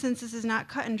 Since this is not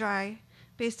cut and dry,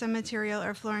 based on material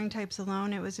or flooring types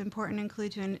alone, it was important to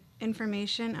include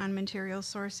information on material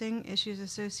sourcing, issues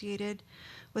associated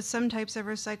with some types of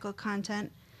recycled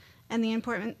content, and the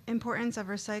importance of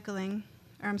recognizing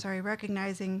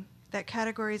that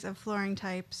categories of flooring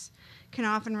types can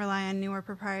often rely on newer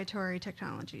proprietary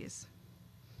technologies.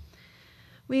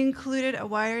 We included a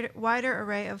wider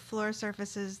array of floor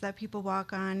surfaces that people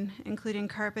walk on, including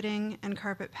carpeting and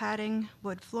carpet padding,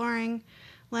 wood flooring,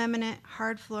 laminate,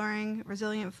 hard flooring,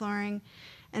 resilient flooring,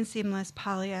 and seamless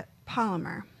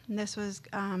polymer. And this was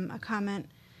a comment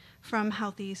from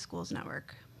Healthy Schools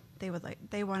Network.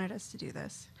 They wanted us to do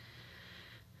this.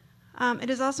 It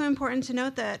is also important to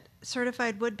note that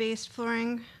certified wood-based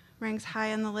flooring ranks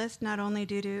high on the list, not only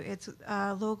due to its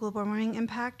low global warming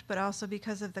impact, but also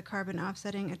because of the carbon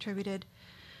offsetting attributed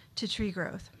to tree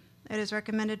growth. It is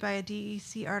recommended by a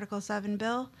DEC Article 7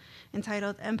 bill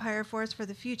entitled Empire Force for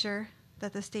the Future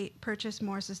that the state purchase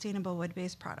more sustainable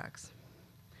wood-based products.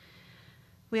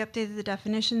 We updated the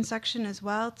definition section as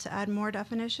well to add more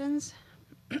definitions.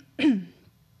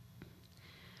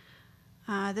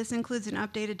 This includes an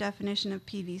updated definition of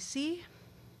PVC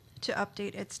to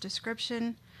update its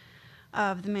description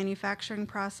of the manufacturing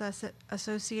process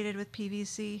associated with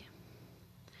PVC.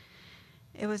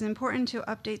 It was important to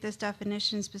update this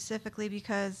definition specifically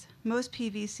because most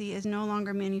PVC is no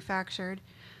longer manufactured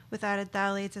with added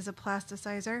phthalates as a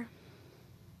plasticizer.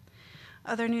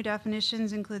 Other new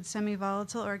definitions include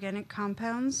semi-volatile organic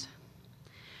compounds,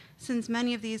 since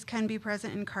many of these can be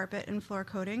present in carpet and floor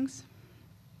coatings.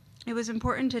 It was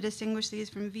important to distinguish these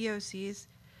from VOCs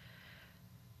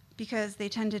because they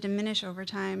tend to diminish over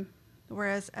time,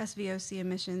 whereas SVOC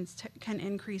emissions can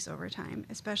increase over time,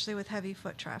 especially with heavy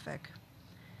foot traffic.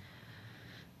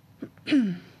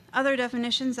 Other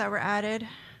definitions that were added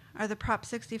are the Prop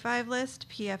 65 list,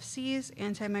 PFCs,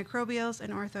 antimicrobials,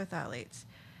 and orthophthalates,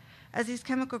 as these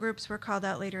chemical groups were called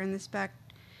out later in the spec,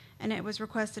 and it was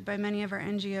requested by many of our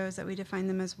NGOs that we define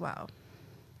them as well.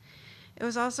 It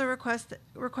was also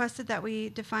requested that we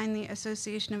define the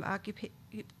Association of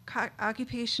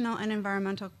Occupational and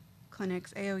Environmental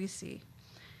Clinics, AOEC,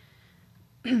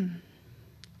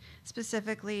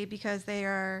 specifically because they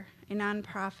are a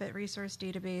nonprofit resource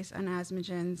database on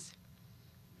asthmagens.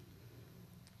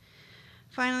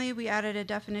 Finally, we added a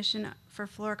definition for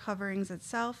floor coverings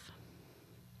itself,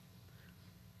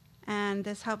 and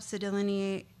this helps to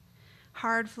delineate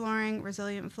hard flooring,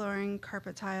 resilient flooring,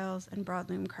 carpet tiles, and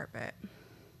broadloom carpet.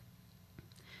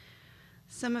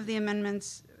 Some of the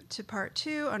amendments to Part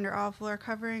 2 under all floor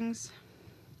coverings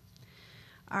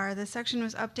are the section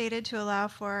was updated to allow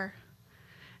for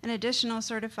an additional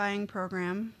certifying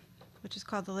program, which is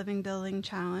called the Living Building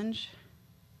Challenge.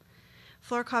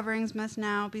 Floor coverings must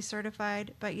now be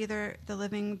certified by either the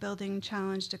Living Building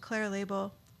Challenge Declare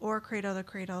label or Cradle to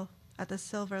Cradle at the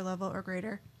silver level or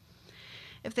greater.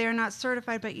 If they are not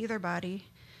certified by either body,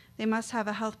 they must have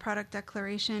a health product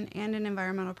declaration and an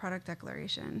environmental product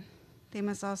declaration. They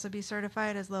must also be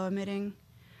certified as low emitting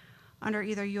under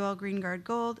either UL Green Guard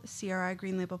Gold, CRI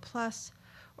Green Label Plus,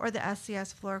 or the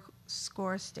SCS Floor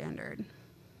Score Standard.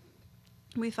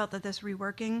 We felt that this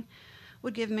reworking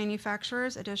would give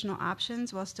manufacturers additional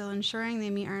options while still ensuring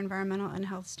they meet our environmental and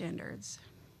health standards.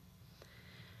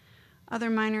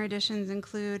 Other minor additions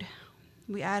include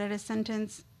we added a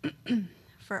sentence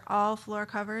for all floor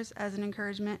covers as an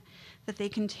encouragement that they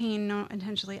contain no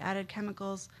intentionally added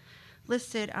chemicals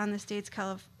listed on the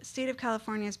State of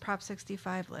California's Prop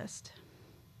 65 list.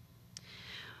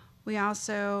 We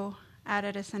also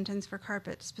added a sentence for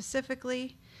carpet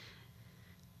specifically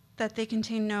that they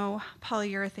contain no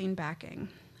polyurethane backing,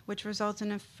 which results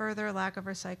in a further lack of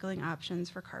recycling options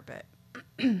for carpet.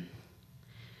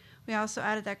 We also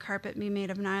added that carpet be made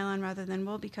of nylon rather than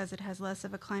wool because it has less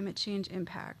of a climate change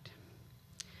impact.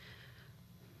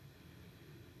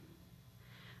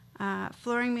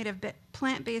 Flooring made of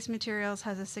plant-based materials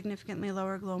has a significantly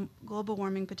lower global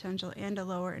warming potential and a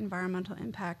lower environmental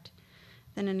impact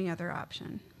than any other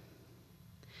option.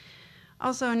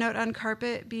 Also, a note on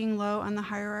carpet being low on the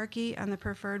hierarchy on the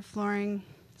preferred flooring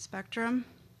spectrum.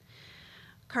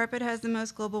 Carpet has the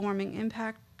most global warming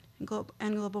impact and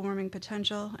global warming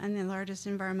potential and the largest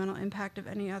environmental impact of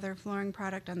any other flooring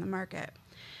product on the market.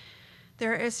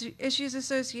 There are issues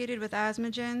associated with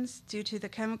asthmagens due to the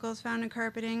chemicals found in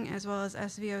carpeting, as well as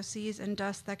SVOCs and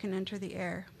dust that can enter the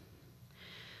air.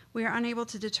 We are unable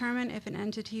to determine if an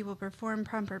entity will perform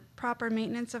proper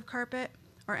maintenance of carpet,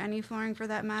 or any flooring for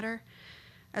that matter,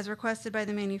 as requested by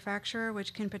the manufacturer,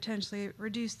 which can potentially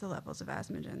reduce the levels of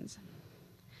asthmagens.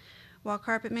 While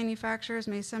carpet manufacturers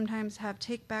may sometimes have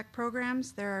take-back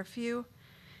programs, there are few,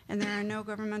 and there are no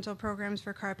governmental programs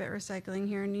for carpet recycling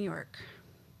here in New York.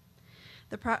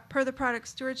 Per the Product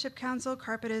Stewardship Council,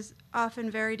 carpet is often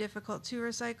very difficult to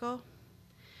recycle,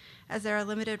 as there are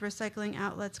limited recycling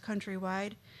outlets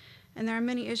countrywide, and there are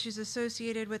many issues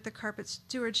associated with the Carpet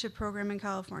Stewardship Program in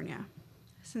California.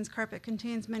 Since carpet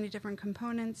contains many different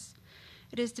components,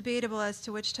 it is debatable as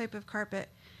to which type of carpet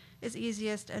is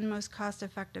easiest and most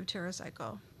cost-effective to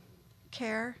recycle.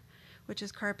 CARE, which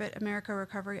is Carpet America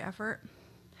Recovery Effort,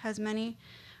 has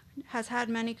had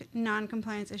many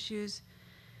non-compliance issues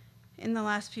in the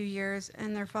last few years,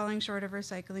 and they're falling short of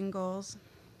recycling goals.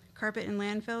 Carpet in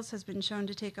landfills has been shown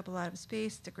to take up a lot of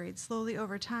space, degrade slowly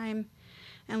over time,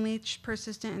 and leach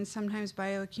persistent and sometimes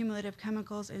bioaccumulative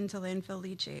chemicals into landfill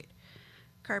leachate.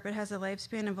 Carpet has a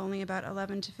lifespan of only about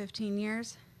 11 to 15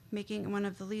 years, making it one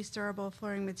of the least durable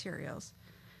flooring materials,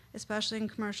 especially in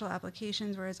commercial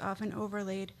applications where it's often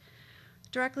overlaid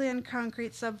directly on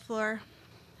concrete subfloor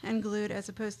and glued as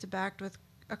opposed to backed with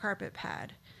a carpet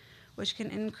pad, which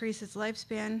can increase its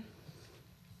lifespan,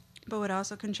 but would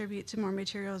also contribute to more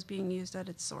materials being used at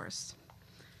its source.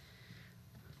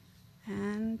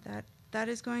 And that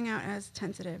is going out as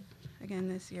tentative again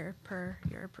this year per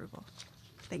your approval.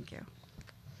 Thank you.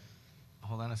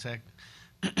 Hold on a sec.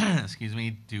 Excuse me.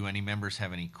 Do any members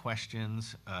have any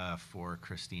questions for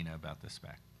Christina about this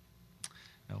spec?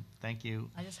 No. Thank you.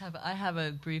 I have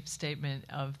a brief statement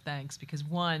of thanks because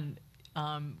one,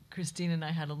 Christina and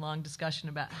I had a long discussion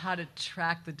about how to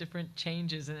track the different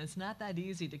changes, and it's not that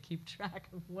easy to keep track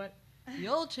of what the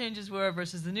old changes were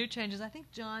versus the new changes. I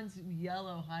think John's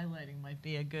yellow highlighting might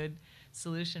be a good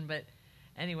solution, but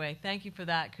anyway, thank you for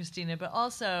that, Christina. But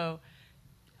also,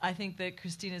 I think that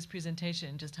Christina's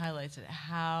presentation just highlights it,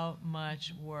 how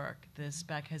much work this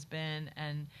spec has been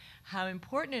and how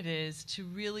important it is to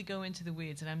really go into the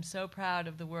weeds. And I'm so proud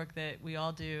of the work that we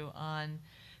all do on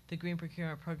the Green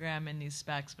Procurement Program and these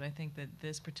specs, but I think that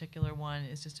this particular one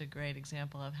is just a great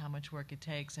example of how much work it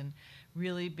takes and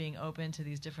really being open to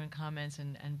these different comments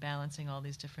and balancing all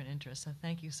these different interests. So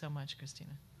thank you so much,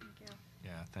 Christina. Thank you.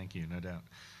 Yeah, thank you, no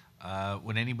doubt.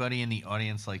 Would anybody in the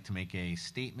audience like to make a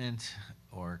statement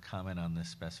or comment on this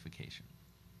specification?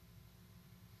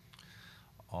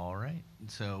 All right,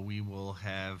 so we will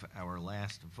have our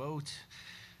last vote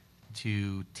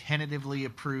to tentatively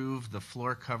approve the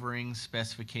floor covering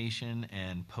specification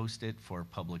and post it for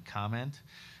public comment.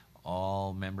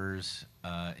 All members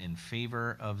in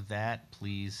favor of that,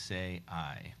 please say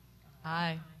aye.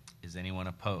 Aye. Is anyone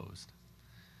opposed?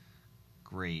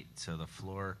 Great. So the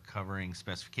floor covering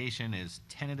specification is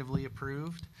tentatively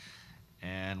approved.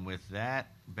 And with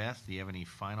that, Beth, do you have any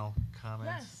final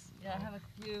comments? Yes. Yeah, I have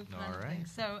a few final right.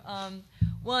 things. So,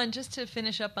 one, just to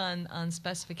finish up on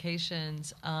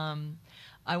specifications,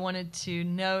 I wanted to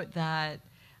note that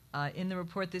in the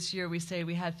report this year, we say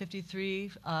we had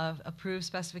 53 approved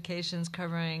specifications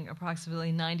covering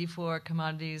approximately 94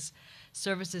 commodities,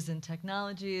 services, and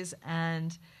technologies.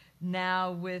 And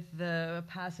now with the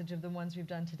passage of the ones we've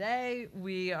done today,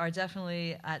 we are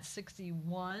definitely at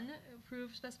 61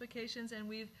 approved specifications, and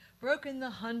we've broken the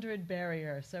 100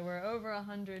 barrier. So we're over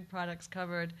 100 products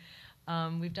covered.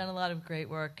 We've done a lot of great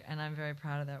work, and I'm very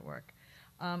proud of that work.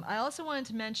 I also wanted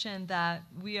to mention that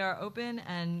we are open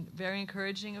and very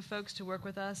encouraging of folks to work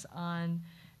with us on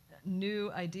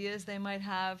new ideas they might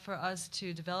have for us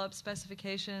to develop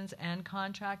specifications and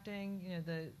contracting. You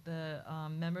know, the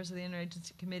members of the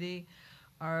interagency committee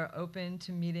are open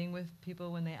to meeting with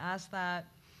people when they ask that.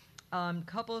 A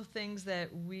couple of things that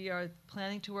we are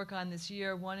planning to work on this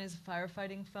year. One is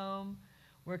firefighting foam.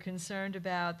 We're concerned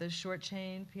about the short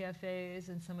chain PFAs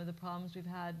and some of the problems we've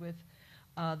had with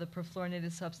the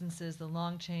perfluorinated substances, the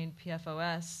long chain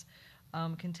PFOS,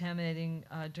 contaminating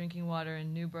drinking water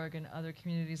in Newburgh and other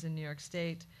communities in New York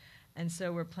State. And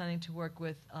so we're planning to work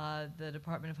with the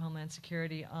Department of Homeland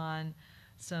Security on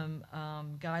some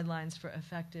guidelines for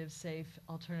effective, safe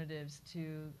alternatives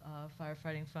to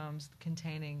firefighting foams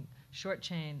containing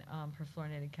short-chain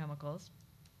perfluorinated chemicals.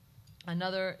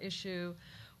 Another issue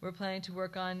we're planning to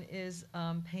work on is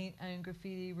paint and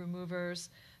graffiti removers.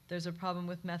 There's a problem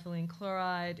with methylene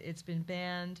chloride. It's been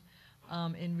banned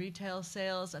in retail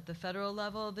sales at the federal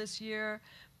level this year,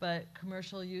 but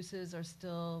commercial uses are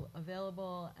still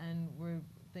available, and we're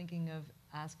thinking of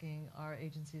asking our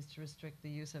agencies to restrict the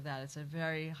use of that. It's a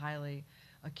very highly,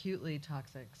 acutely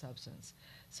toxic substance.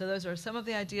 So those are some of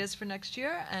the ideas for next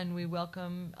year, and we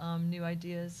welcome new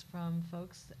ideas from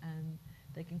folks, and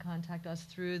they can contact us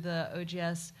through the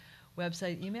OGS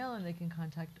website email, and they can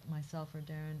contact myself or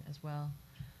Darren as well.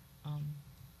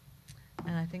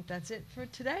 And I think that's it for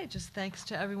today. Just thanks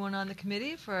to everyone on the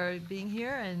committee for being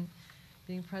here and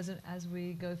being present as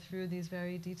we go through these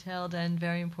very detailed and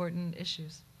very important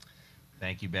issues.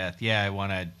 Thank you, Beth. Yeah, I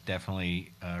want to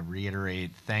definitely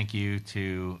reiterate thank you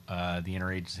to the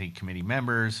Interagency Committee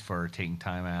members for taking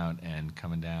time out and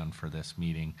coming down for this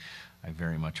meeting. I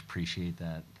very much appreciate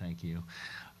that. Thank you.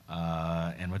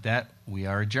 And with that, we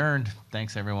are adjourned.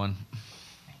 Thanks, everyone.